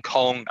in Hong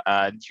Kong,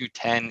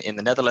 New10 in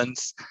the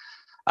Netherlands.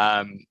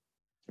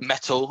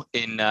 Metal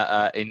in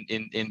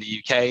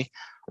the UK.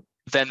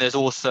 Then there's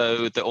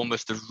also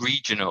the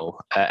regional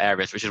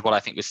areas, which is what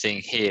I think we're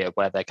seeing here,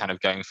 where they're kind of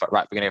going for,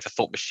 right, we're going to go for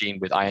Thought Machine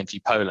with ING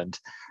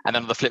Poland. And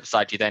then on the flip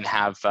side, you then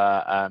have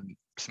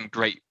some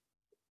great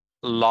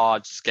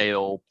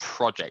large-scale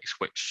projects,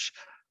 which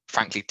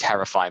frankly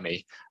terrify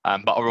me,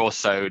 but are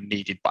also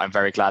needed. But I'm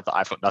very glad that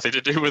I've got nothing to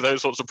do with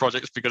those sorts of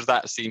projects, because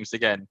that seems,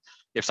 again,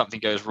 if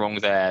something goes wrong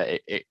there,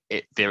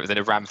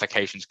 the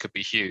ramifications could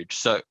be huge.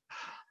 So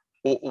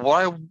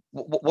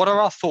what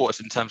are our thoughts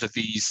in terms of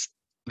these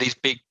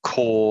big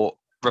core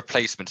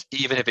replacements,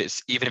 even if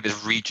it's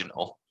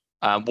regional?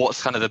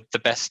 what's kind of the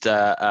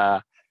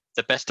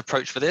best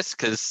approach for this?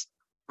 Because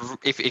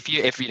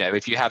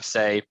if you have,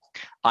 say,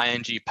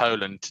 ING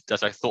Poland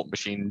does a thought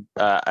machine,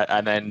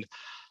 and then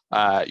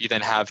you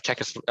then have Czech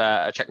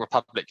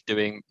Republic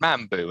doing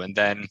Mambu, and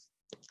then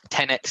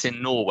 10x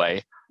in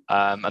Norway,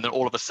 and then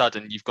all of a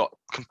sudden you've got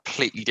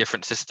completely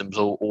different systems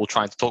all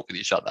trying to talk with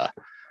each other.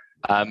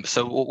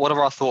 So what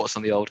are our thoughts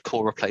on the old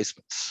core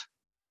replacements?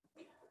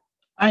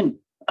 And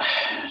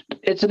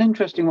it's an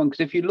interesting one,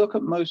 because if you look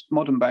at most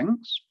modern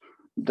banks,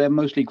 they're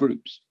mostly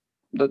groups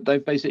that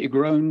they've basically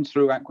grown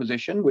through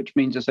acquisition, which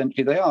means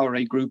essentially they are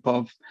a group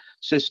of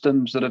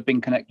systems that have been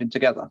connected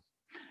together.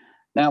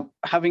 Now,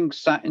 having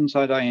sat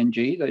inside ING,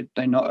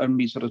 they not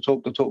only sort of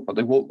talk the talk, but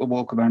they walk the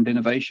walk around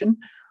innovation.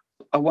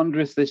 I wonder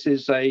if this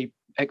is a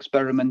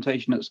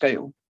experimentation at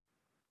scale.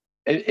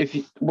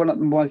 One of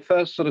my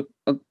first sort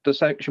of the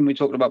section we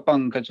talked about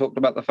Bunk, I talked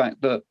about the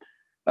fact that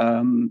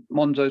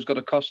Monzo's got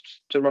a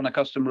cost to run a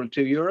customer of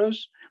 €2,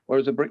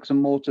 whereas a bricks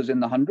and mortar's in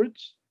the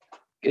hundreds.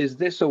 Is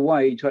this a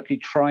way to actually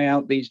try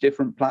out these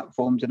different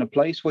platforms in a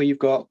place where you've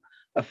got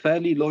a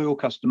fairly loyal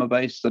customer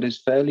base that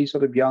is fairly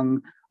sort of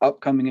young,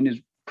 upcoming, and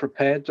is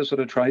prepared to sort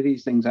of try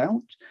these things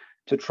out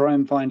to try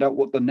and find out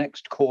what the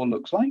next core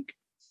looks like?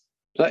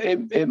 So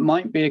it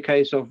might be a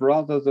case of,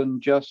 rather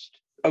than just,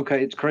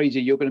 okay, it's crazy,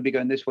 you're going to be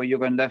going this way, you're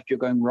going left, you're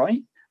going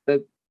right,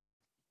 that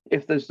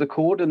if there's the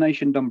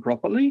coordination done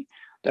properly,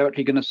 they're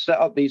actually going to set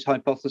up these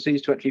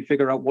hypotheses to actually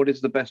figure out what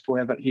is the best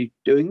way of actually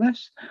doing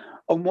this,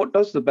 and what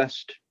does the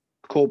best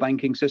core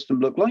banking system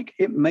look like.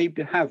 It may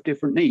have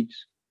different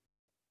needs.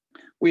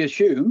 We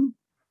assume,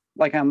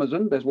 like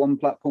Amazon, there's one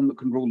platform that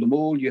can rule them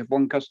all, you have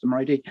one customer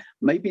ID.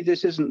 Maybe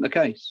this isn't the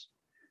case.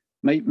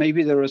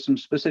 Maybe there are some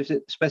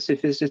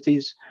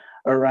specificities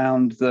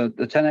around the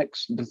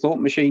 10x, the thought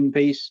machine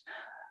piece,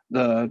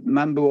 the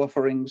Mambu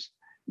offerings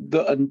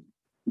that are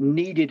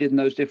needed in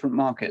those different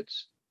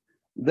markets.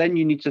 Then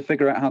you need to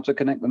figure out how to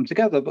connect them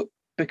together. But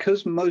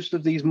because most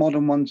of these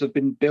modern ones have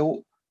been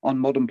built on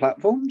modern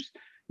platforms,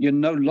 you're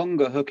no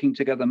longer hooking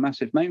together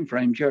massive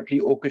mainframes, you're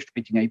actually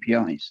orchestrating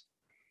APIs,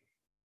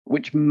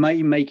 which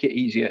may make it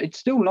easier. It's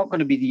still not going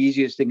to be the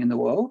easiest thing in the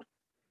world,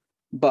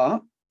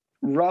 but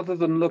rather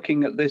than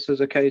looking at this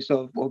as a case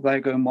of, well, they're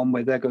going one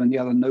way, they're going the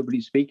other,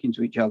 nobody's speaking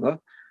to each other,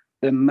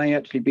 there may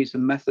actually be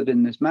some method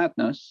in this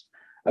madness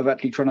of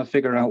actually trying to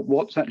figure out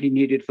what's actually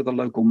needed for the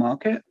local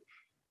market,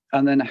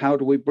 and then how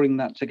do we bring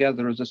that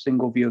together as a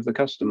single view of the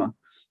customer.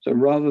 So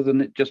rather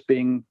than it just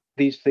being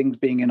these things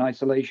being in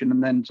isolation,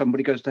 and then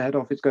somebody goes to head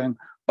office going,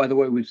 by the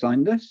way, we've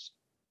signed this.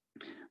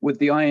 With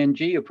the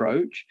ING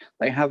approach,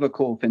 they have a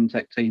core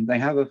fintech team, they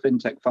have a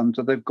fintech fund,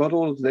 so they've got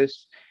all of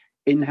this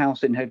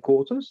in-house in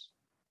headquarters.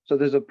 So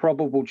there's a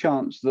probable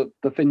chance that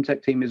the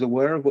fintech team is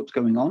aware of what's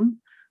going on,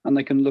 and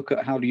they can look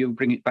at how do you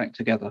bring it back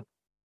together.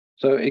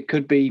 So it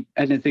could be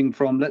anything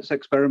from let's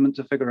experiment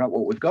to figure out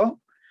what we've got,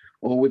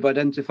 or we've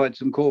identified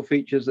some core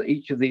features that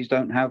each of these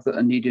don't have that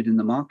are needed in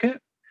the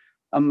market.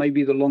 And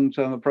maybe the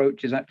long-term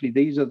approach is actually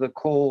these are the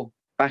core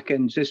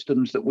back-end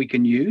systems that we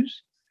can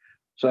use.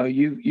 So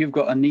you've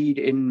got a need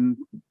in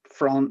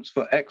France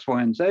for X,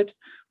 Y, and Z.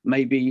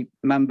 Maybe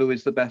Mambu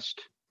is the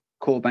best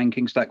core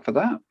banking stack for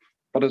that.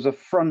 But as a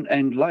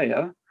front-end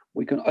layer,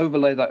 we can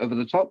overlay that over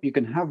the top. You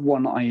can have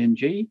one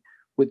ING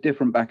with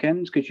different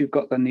backends because you've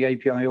got then the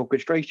API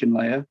orchestration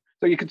layer.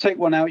 So you can take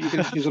one out, you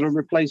can sort of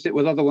replace it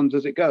with other ones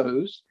as it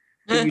goes.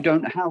 But you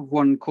don't have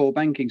one core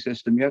banking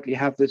system. You actually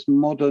have this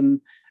modern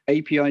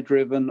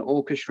API-driven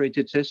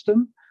orchestrated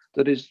system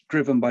that is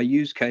driven by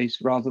use case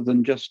rather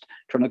than just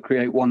trying to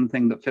create one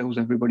thing that fills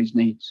everybody's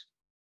needs.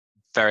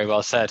 Very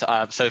well said.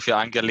 Sophia,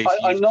 I'm going to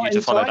leave you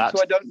to follow that.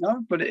 So I don't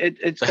know, but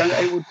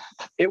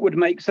it would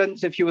make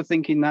sense if you were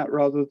thinking that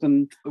rather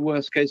than the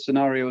worst case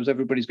scenario is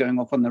everybody's going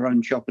off on their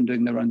own shop and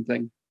doing their own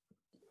thing.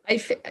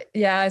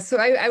 So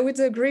I would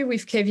agree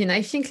with Kevin.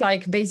 I think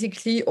like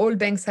basically all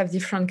banks have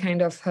different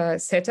kind of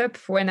setup.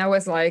 When I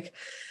was like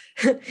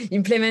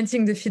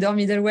implementing the Fidor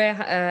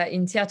middleware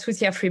in tier 2,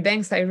 tier 3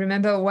 banks, I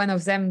remember one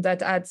of them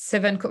that had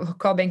 7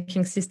 core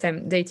banking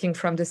system dating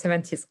from the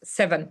 70s,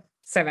 seven.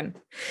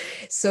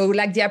 So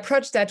like the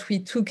approach that we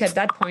took at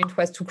that point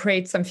was to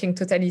create something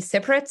totally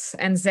separate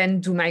and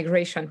then do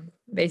migration,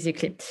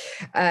 basically.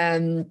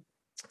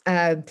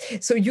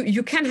 So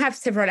you can have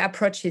several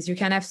approaches. You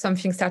can have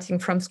something starting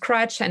from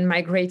scratch and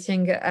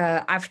migrating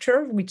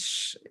after,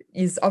 which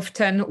is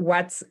often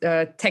what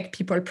tech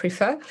people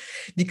prefer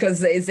because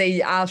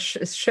they are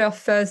sure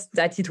first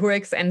that it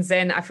works and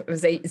then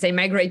they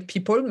migrate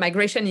people.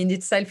 Migration in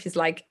itself is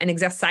like an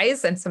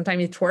exercise, and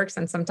sometimes it works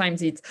and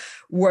sometimes it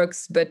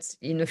works, but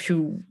in a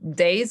few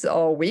days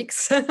or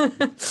weeks.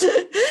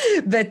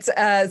 But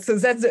so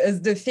that's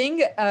the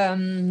thing.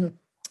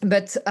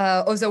 But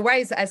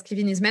otherwise, as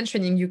Kevin is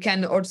mentioning, you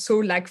can also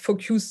like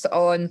focus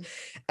on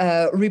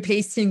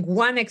replacing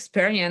one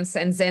experience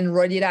and then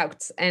roll it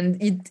out. And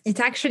it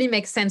actually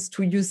makes sense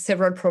to use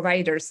several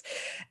providers.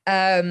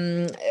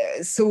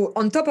 So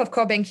on top of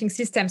core banking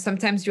systems,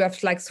 sometimes you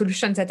have like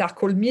solutions that are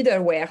called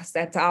middlewares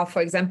that are,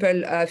 for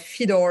example,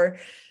 Fidor,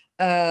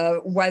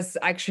 was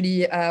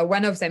actually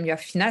one of them. You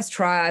have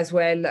Finastra as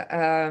well.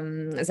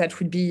 That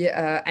would be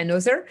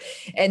another.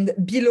 And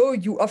below,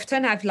 you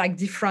often have like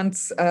different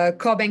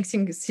core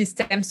banking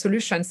system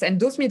solutions, and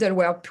those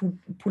middleware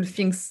pull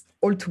things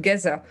all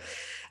together.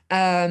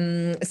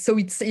 So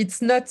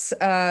it's not.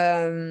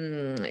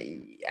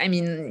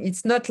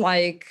 It's not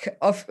like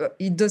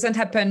it doesn't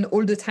happen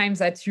all the time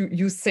that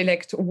you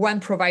select one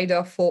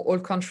provider for all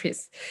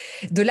countries.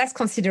 The last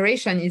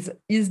consideration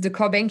is the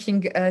core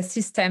banking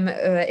system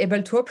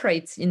able to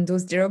operate in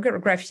those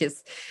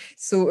geographies.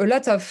 So a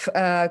lot of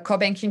core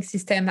banking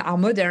systems are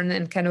modern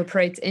and can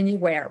operate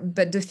anywhere.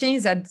 But the thing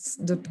is that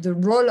the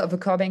role of a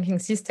core banking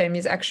system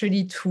is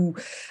actually to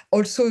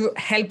also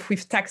help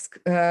with tax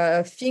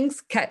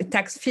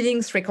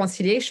filings,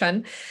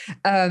 reconciliation.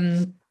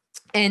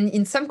 And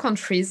in some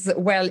countries,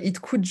 well,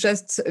 it could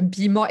just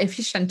be more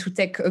efficient to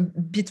take a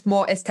bit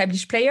more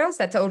established players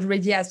that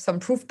already have some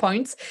proof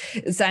points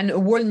than a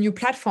whole new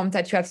platform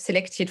that you have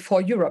selected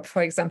for Europe,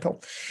 for example.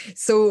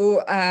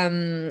 So,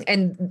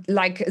 and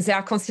like there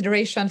are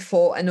considerations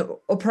for an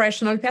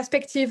operational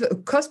perspective, a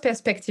cost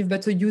perspective,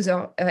 but a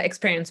user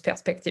experience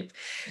perspective.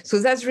 So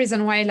that's the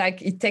reason why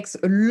like it takes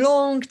a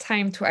long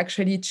time to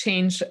actually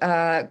change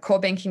core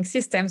banking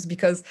systems,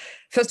 because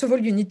first of all,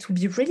 you need to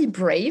be really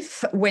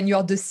brave when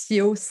you're the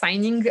CEO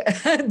signing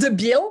the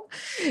bill,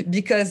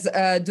 because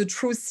the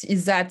truth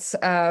is that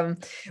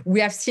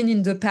we have seen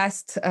in the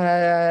past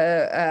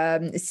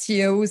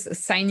CEOs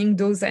signing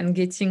those and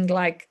getting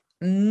like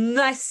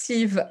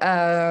massive,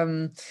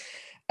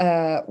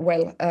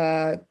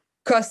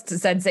 costs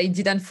that they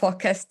didn't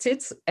forecast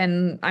it.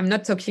 And I'm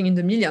not talking in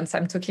the millions,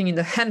 I'm talking in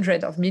the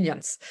hundreds of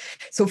millions.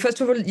 So first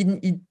of all,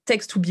 it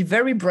takes to be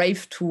very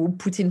brave to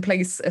put in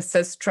place a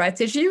such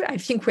strategy. I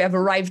think we have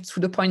arrived to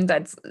the point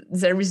that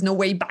there is no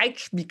way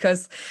back,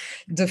 because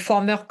the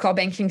former core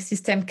banking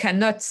system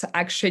cannot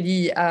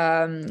actually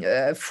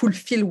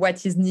fulfill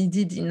what is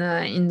needed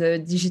in the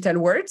digital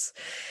world.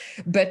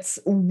 But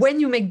when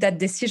you make that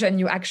decision,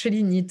 you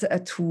actually need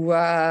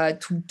to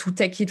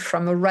take it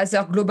from a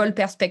rather global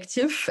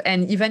perspective.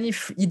 And even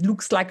if it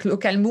looks like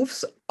local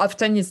moves,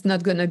 often it's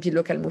not going to be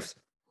local moves.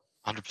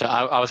 100%.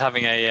 I was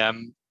having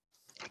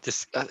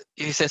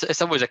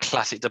it's always a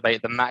classic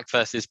debate, the Mac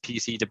versus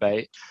PC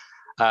debate.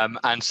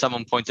 And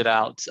someone pointed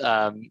out,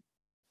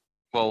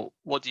 well,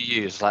 what do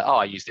you use? Like,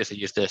 I use this, I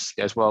use this.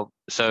 He goes, well,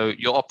 so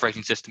your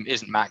operating system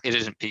isn't Mac, it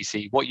isn't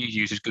PC. What you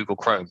use is Google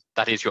Chrome.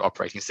 That is your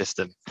operating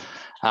system.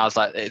 And I was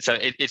like,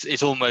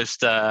 it's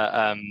almost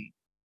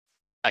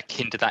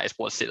akin to that. Is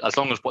as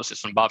long as what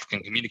sits above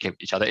can communicate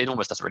with each other, it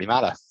almost doesn't really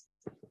matter.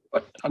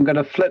 But I'm going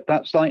to flip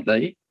that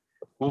slightly.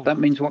 Ooh. That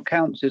means what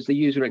counts is the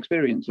user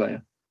experience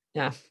layer.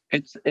 Yeah.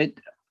 It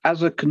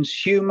as a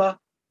consumer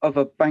of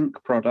a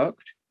bank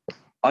product,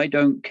 I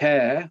don't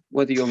care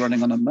whether you're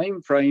running on a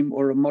mainframe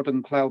or a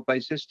modern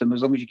cloud-based system,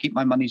 as long as you keep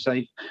my money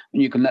safe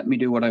and you can let me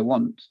do what I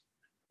want.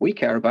 We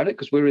care about it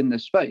because we're in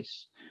this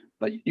space.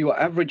 But your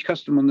average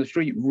customer on the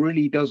street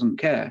really doesn't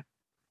care.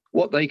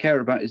 What they care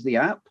about is the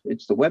app,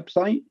 it's the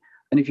website.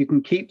 And if you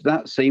can keep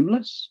that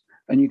seamless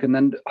and you can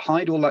then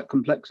hide all that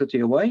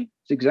complexity away,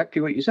 it's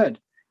exactly what you said.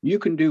 You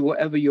can do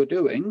whatever you're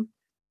doing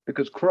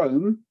because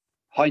Chrome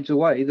hides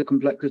away the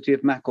complexity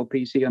of Mac or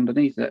PC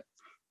underneath it.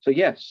 So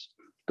yes,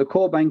 the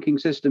core banking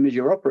system is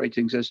your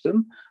operating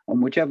system,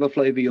 and whichever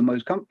flavor you're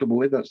most comfortable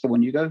with, that's the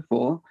one you go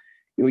for.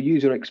 Your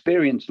user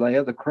experience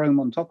layer, the Chrome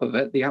on top of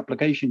it, the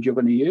applications you're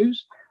going to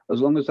use, as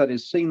long as that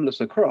is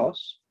seamless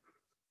across,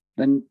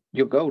 then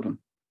you're golden.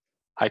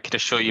 I can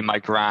assure you my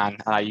gran,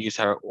 and I use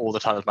her all the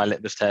time as my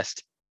litmus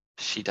test,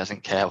 she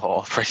doesn't care what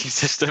operating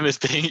system is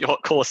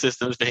what core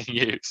system is being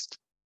used.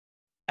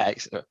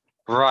 Excellent.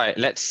 Right,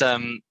 let's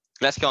go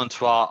on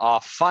to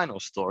our final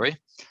story.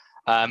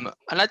 And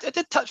I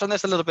did touch on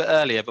this a little bit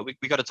earlier, but we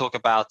got to talk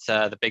about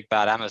the big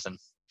bad Amazon,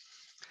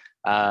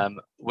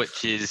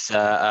 which is,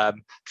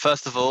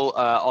 first of all,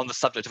 on the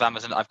subject of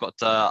Amazon, I've got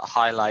to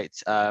highlight,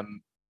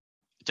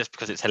 just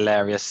because it's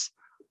hilarious,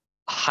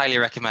 highly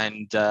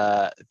recommend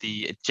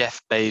the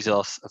Jeff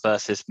Bezos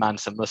versus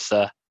Mansa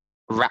Musa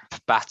rap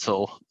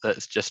battle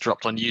that's just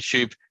dropped on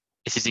YouTube.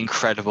 It is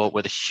incredible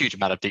with a huge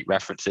amount of deep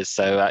references,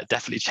 so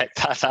definitely check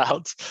that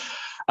out.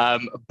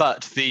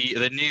 But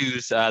the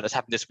news that's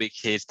happened this week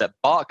is that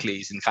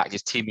Barclays, in fact,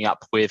 is teaming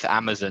up with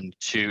Amazon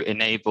to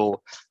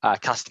enable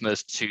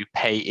customers to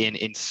pay in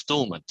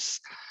installments.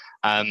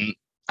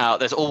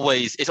 It's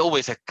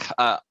always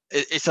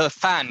a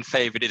fan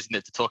favorite, isn't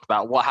it, to talk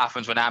about what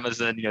happens when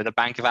Amazon, the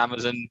Bank of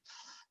Amazon,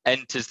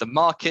 enters the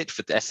market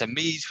for the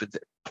SMEs, with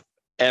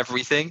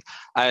everything,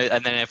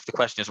 and then if the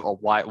question is, well,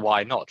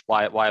 why not?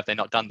 Why have they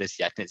not done this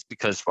yet? And it's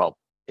because, well,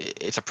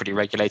 it's a pretty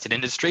regulated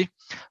industry,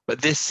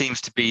 but this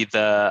seems to be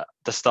the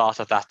start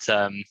of that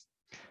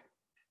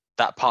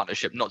that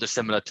partnership, not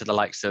dissimilar to the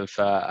likes of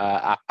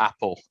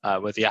Apple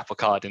with the Apple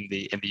Card in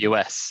the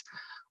US.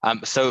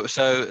 So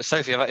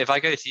Sophie, if I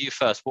go to you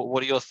first,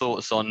 what are your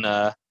thoughts on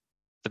the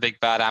big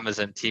bad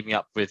Amazon teaming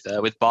up with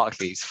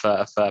Barclays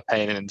for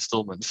paying in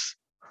installments?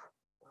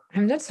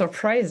 I'm not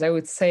surprised, I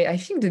would say. I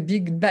think the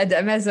big bad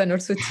Amazon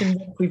also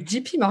teamed up with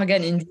JP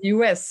Morgan in the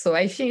US. So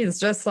I think it's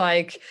just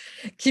like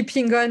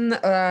keeping on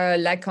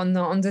like on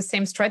the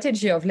same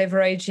strategy of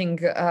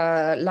leveraging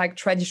like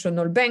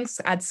traditional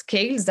banks at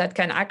scales that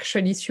can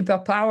actually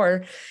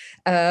superpower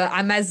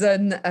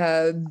Amazon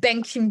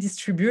banking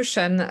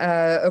distribution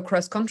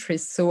across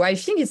countries. So I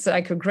think it's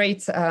like a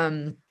great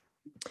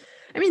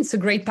it's a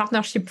great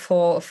partnership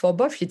for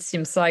both. It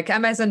seems like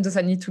Amazon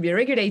doesn't need to be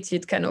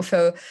regulated, can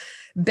offer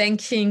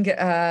banking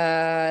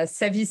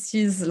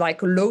services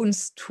like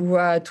loans to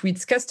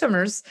its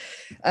customers.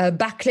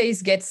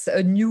 Barclays gets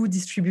a new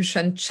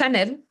distribution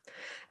channel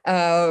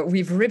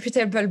with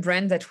reputable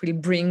brand that will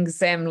bring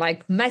them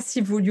like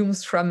massive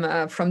volumes from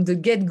the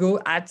get-go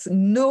at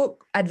no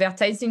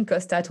advertising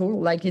cost at all.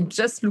 Like it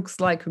just looks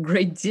like a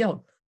great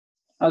deal.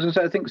 I was going to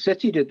say, I think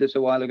Citi did this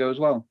a while ago as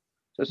well.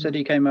 So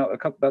Citi came out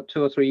about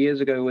 2 or 3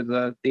 years ago with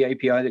the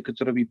API that could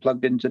sort of be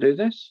plugged in to do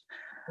this.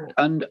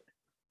 And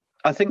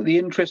I think the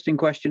interesting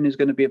question is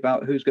going to be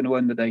about who's going to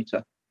own the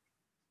data.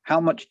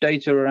 How much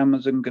data are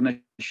Amazon going to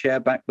share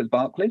back with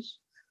Barclays?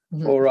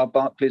 Mm-hmm. Or are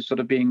Barclays sort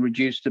of being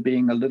reduced to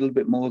being a little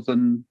bit more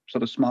than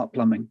sort of smart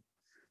plumbing?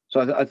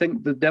 So I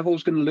think the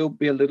devil's going to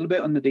be a little bit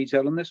on the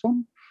detail on this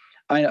one.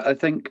 I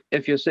think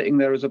if you're sitting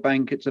there as a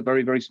bank, it's a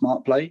very, very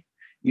smart play.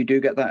 You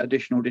do get that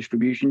additional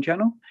distribution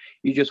channel.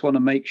 You just want to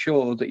make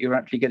sure that you're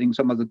actually getting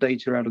some of the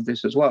data out of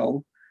this as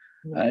well.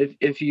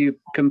 If you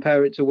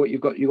compare it to what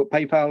you've got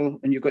PayPal,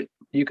 and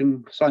you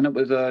can sign up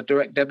with a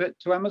direct debit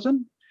to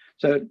Amazon.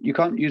 So you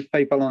can't use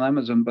PayPal on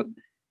Amazon, but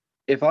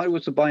if I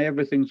was to buy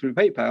everything through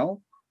PayPal,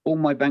 all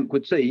my bank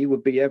would see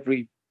would be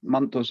every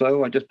month or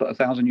so, I just put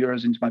 1,000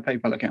 euros into my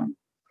PayPal account.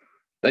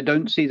 They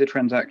don't see the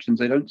transactions.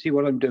 They don't see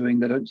what I'm doing.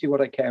 They don't see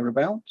what I care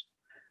about.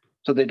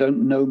 So they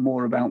don't know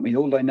more about me.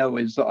 All they know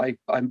is that I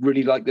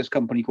really like this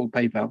company called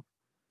PayPal.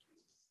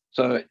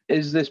 So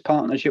is this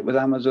partnership with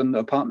Amazon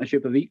a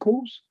partnership of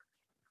equals?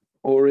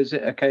 Or is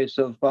it a case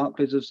of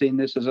Barclays have seen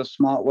this as a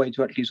smart way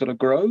to actually sort of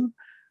grow,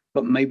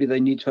 but maybe they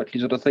need to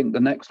actually sort of think the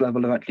next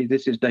level of actually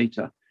this is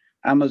data.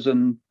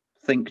 Amazon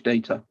think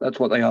data. That's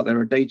what they are.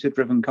 They're a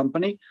data-driven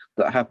company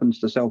that happens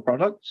to sell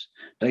products.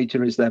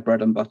 Data is their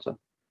bread and butter.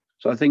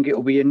 So I think it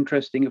will be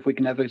interesting if we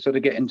can ever sort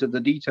of get into the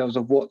details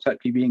of what's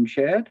actually being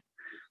shared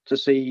to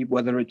see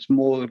whether it's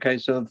more a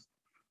case of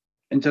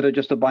instead of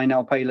just a buy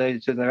now, pay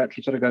later, they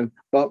actually sort of go,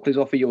 Barclays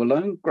offer you a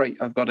loan. Great,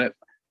 I've got it.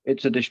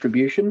 It's a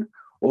distribution.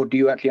 Or do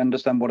you actually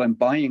understand what I'm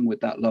buying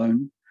with that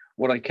loan,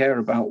 what I care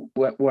about,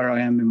 where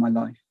I am in my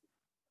life?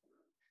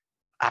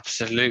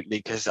 Absolutely,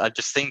 because I'm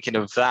just thinking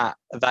of that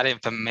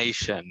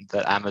information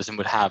that Amazon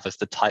would have as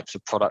the types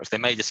of products. They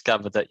may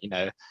discover that,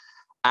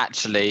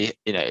 actually,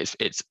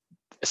 it's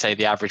say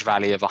the average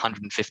value of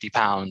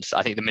 £150.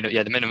 I think the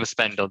minimum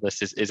spend on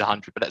this is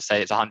 100, but let's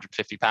say it's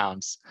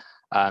 £150.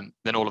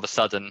 Then all of a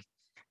sudden,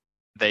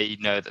 they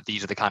know that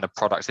these are the kind of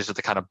products, these are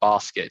the kind of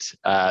basket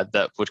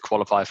that would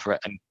qualify for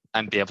it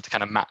and be able to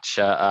kind of match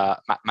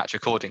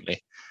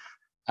accordingly.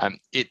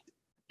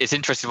 It's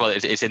interesting. Well,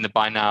 it's in the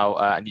buy now,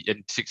 and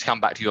to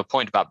come back to your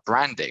point about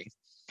branding,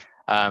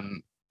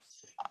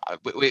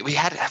 we've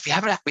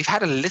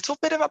had a little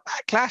bit of a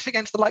backlash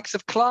against the likes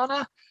of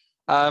Klarna,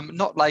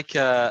 not like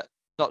a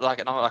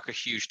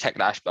huge tech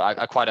lash,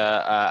 but quite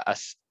a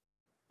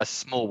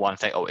small one.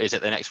 Think, is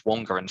it the next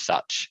Wonga and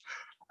such?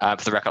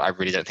 For the record, I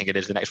really don't think it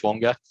is the next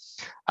Wonga,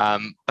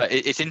 but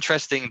it's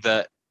interesting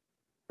that.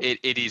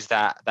 It is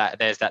that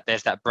there's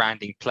that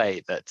branding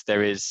play that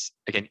there is,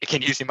 again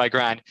using my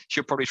grand,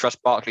 you'll probably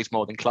trust Barclays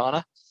more than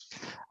Klarna,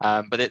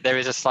 but there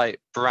is a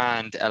slight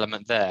brand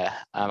element there.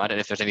 I don't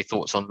know if there's any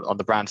thoughts on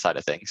the brand side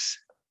of things.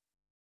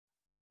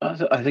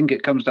 I think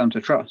it comes down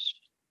to trust.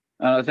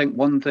 I think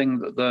one thing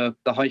that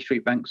the high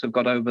street banks have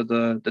got over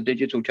the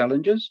digital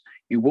challenges,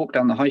 you walk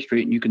down the high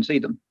street and you can see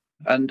them,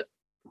 and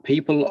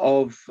people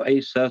of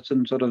a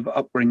certain sort of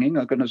upbringing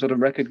are going to sort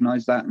of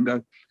recognize that and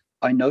go,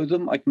 I know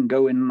them, I can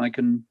go in and I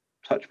can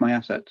touch my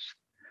assets.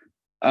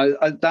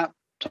 That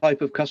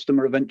type of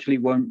customer eventually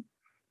won't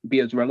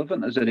be as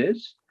relevant as it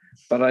is.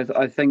 But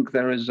I think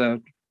there is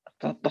the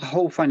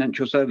whole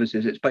financial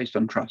services, it's based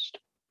on trust.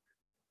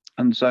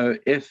 And so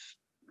if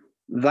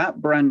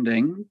that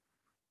branding,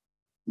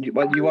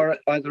 you are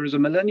either as a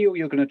millennial,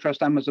 you're going to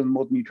trust Amazon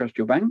more than you trust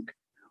your bank,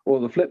 or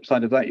the flip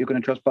side of that, you're going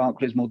to trust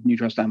Barclays more than you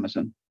trust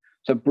Amazon.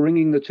 So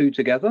bringing the two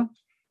together,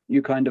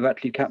 you kind of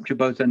actually capture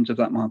both ends of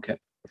that market.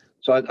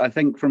 So I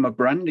think from a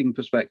branding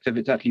perspective,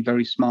 it's actually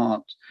very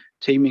smart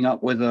teaming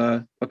up with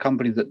a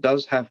company that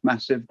does have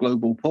massive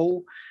global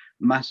pull,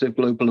 massive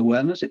global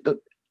awareness.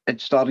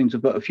 It's starting to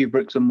put a few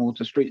bricks and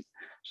mortar street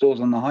stores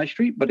on the high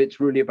street, but it's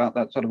really about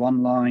that sort of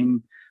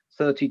online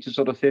 30 to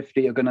sort of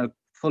 50 are going to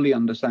fully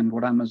understand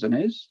what Amazon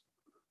is.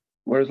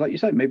 Whereas, like you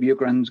said, maybe your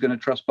grand's going to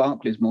trust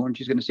Barclays more and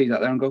she's going to see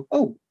that there and go,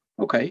 oh,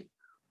 okay.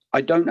 I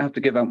don't have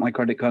to give out my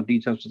credit card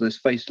details to this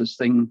faceless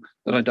thing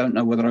that I don't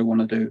know whether I want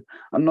to do.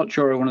 I'm not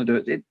sure I want to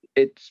do it.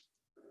 It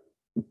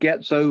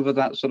gets over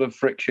that sort of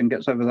friction,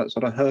 gets over that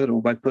sort of hurdle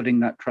by putting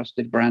that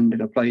trusted brand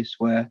in a place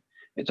where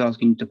it's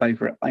asking you to pay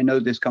for it. I know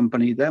this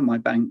company, they're my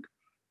bank.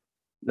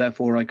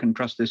 therefore I can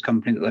trust this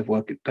company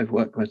that they've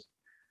worked with.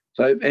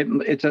 So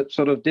it's a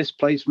sort of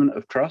displacement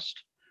of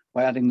trust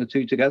by adding the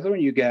two together,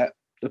 and you get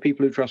the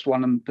people who trust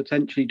one and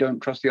potentially don't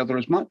trust the other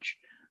as much,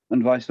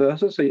 and vice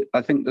versa. So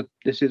I think that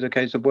this is a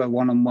case of where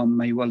 1 and 1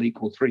 may well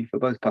equal 3 for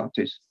both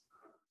parties.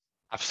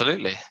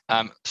 Absolutely.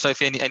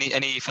 Sophie,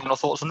 any final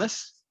thoughts on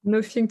this?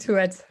 Nothing to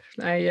add.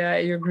 I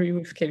agree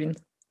with Kevin.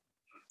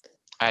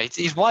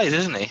 He's wise,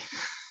 isn't he?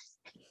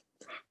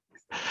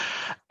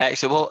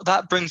 Excellent. Well,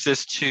 that brings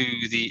us to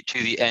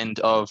the end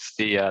of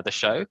the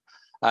show.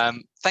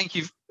 Thank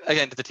you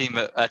again to the team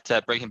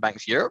at Breaking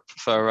Banks Europe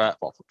for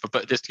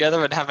putting this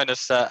together and having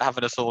us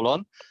all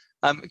on.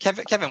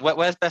 Kevin,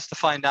 where's best to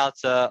find out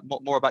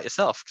more about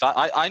yourself?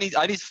 Because I need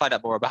to find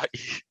out more about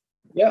you.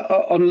 Yeah,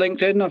 on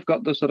LinkedIn, I've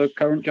got the sort of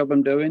current job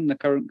I'm doing, the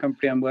current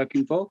company I'm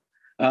working for.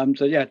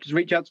 So yeah, just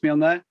reach out to me on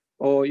there,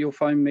 or you'll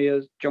find me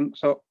as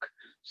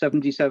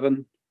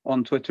JonkSock77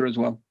 on Twitter as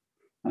well.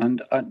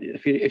 And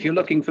if you're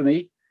looking for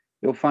me,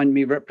 you'll find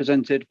me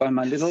represented by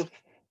my little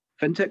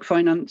FinTech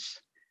Finance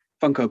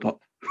Funko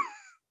Pop.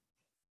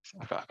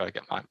 I've got to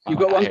get my you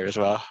got one here as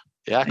well.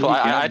 Yeah, cool.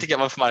 I had to get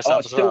one for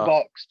myself as well. Still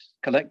boxed,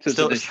 collector's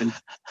edition.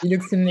 It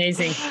looks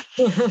amazing.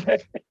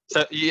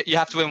 So you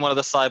have to win one of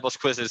the Cyboss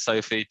quizzes,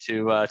 Sophie,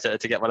 to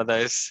get one of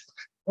those.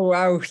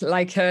 Wow,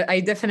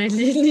 I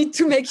definitely need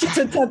to make it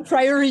a top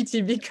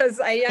priority because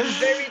I am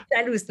very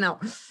jealous now.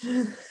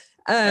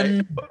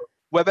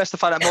 Where best to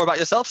find out more about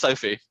yourself,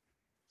 Sophie?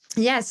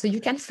 Yeah, so you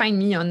can find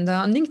me on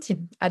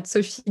LinkedIn at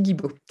Sophie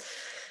Guibaud.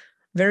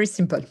 Very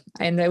simple,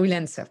 and I will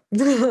answer.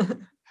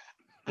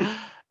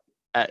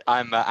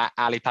 I'm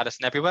Ali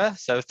Patterson everywhere.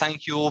 So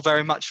thank you all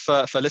very much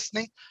for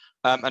listening.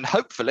 And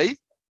hopefully,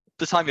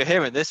 the time you're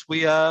hearing this,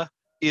 we are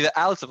either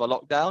out of a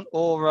lockdown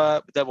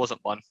or there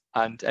wasn't one,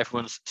 and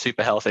everyone's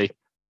super healthy.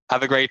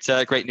 Have a great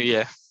new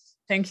year.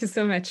 Thank you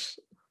so much.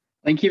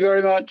 Thank you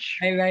very much.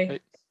 Bye-bye.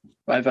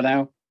 Bye for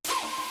now.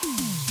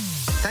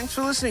 Thanks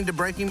for listening to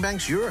Breaking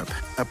Banks Europe,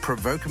 a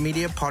Provoke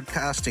Media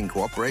podcast in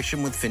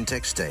cooperation with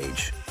FinTech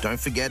Stage. Don't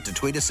forget to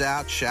tweet us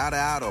out, shout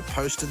out, or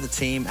post to the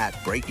team at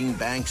Breaking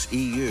Banks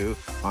EU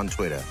on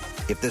Twitter.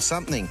 If there's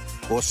something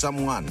or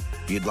someone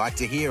you'd like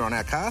to hear on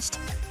our cast,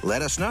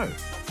 let us know.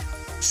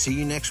 See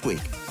you next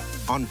week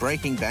on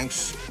Breaking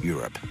Banks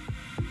Europe.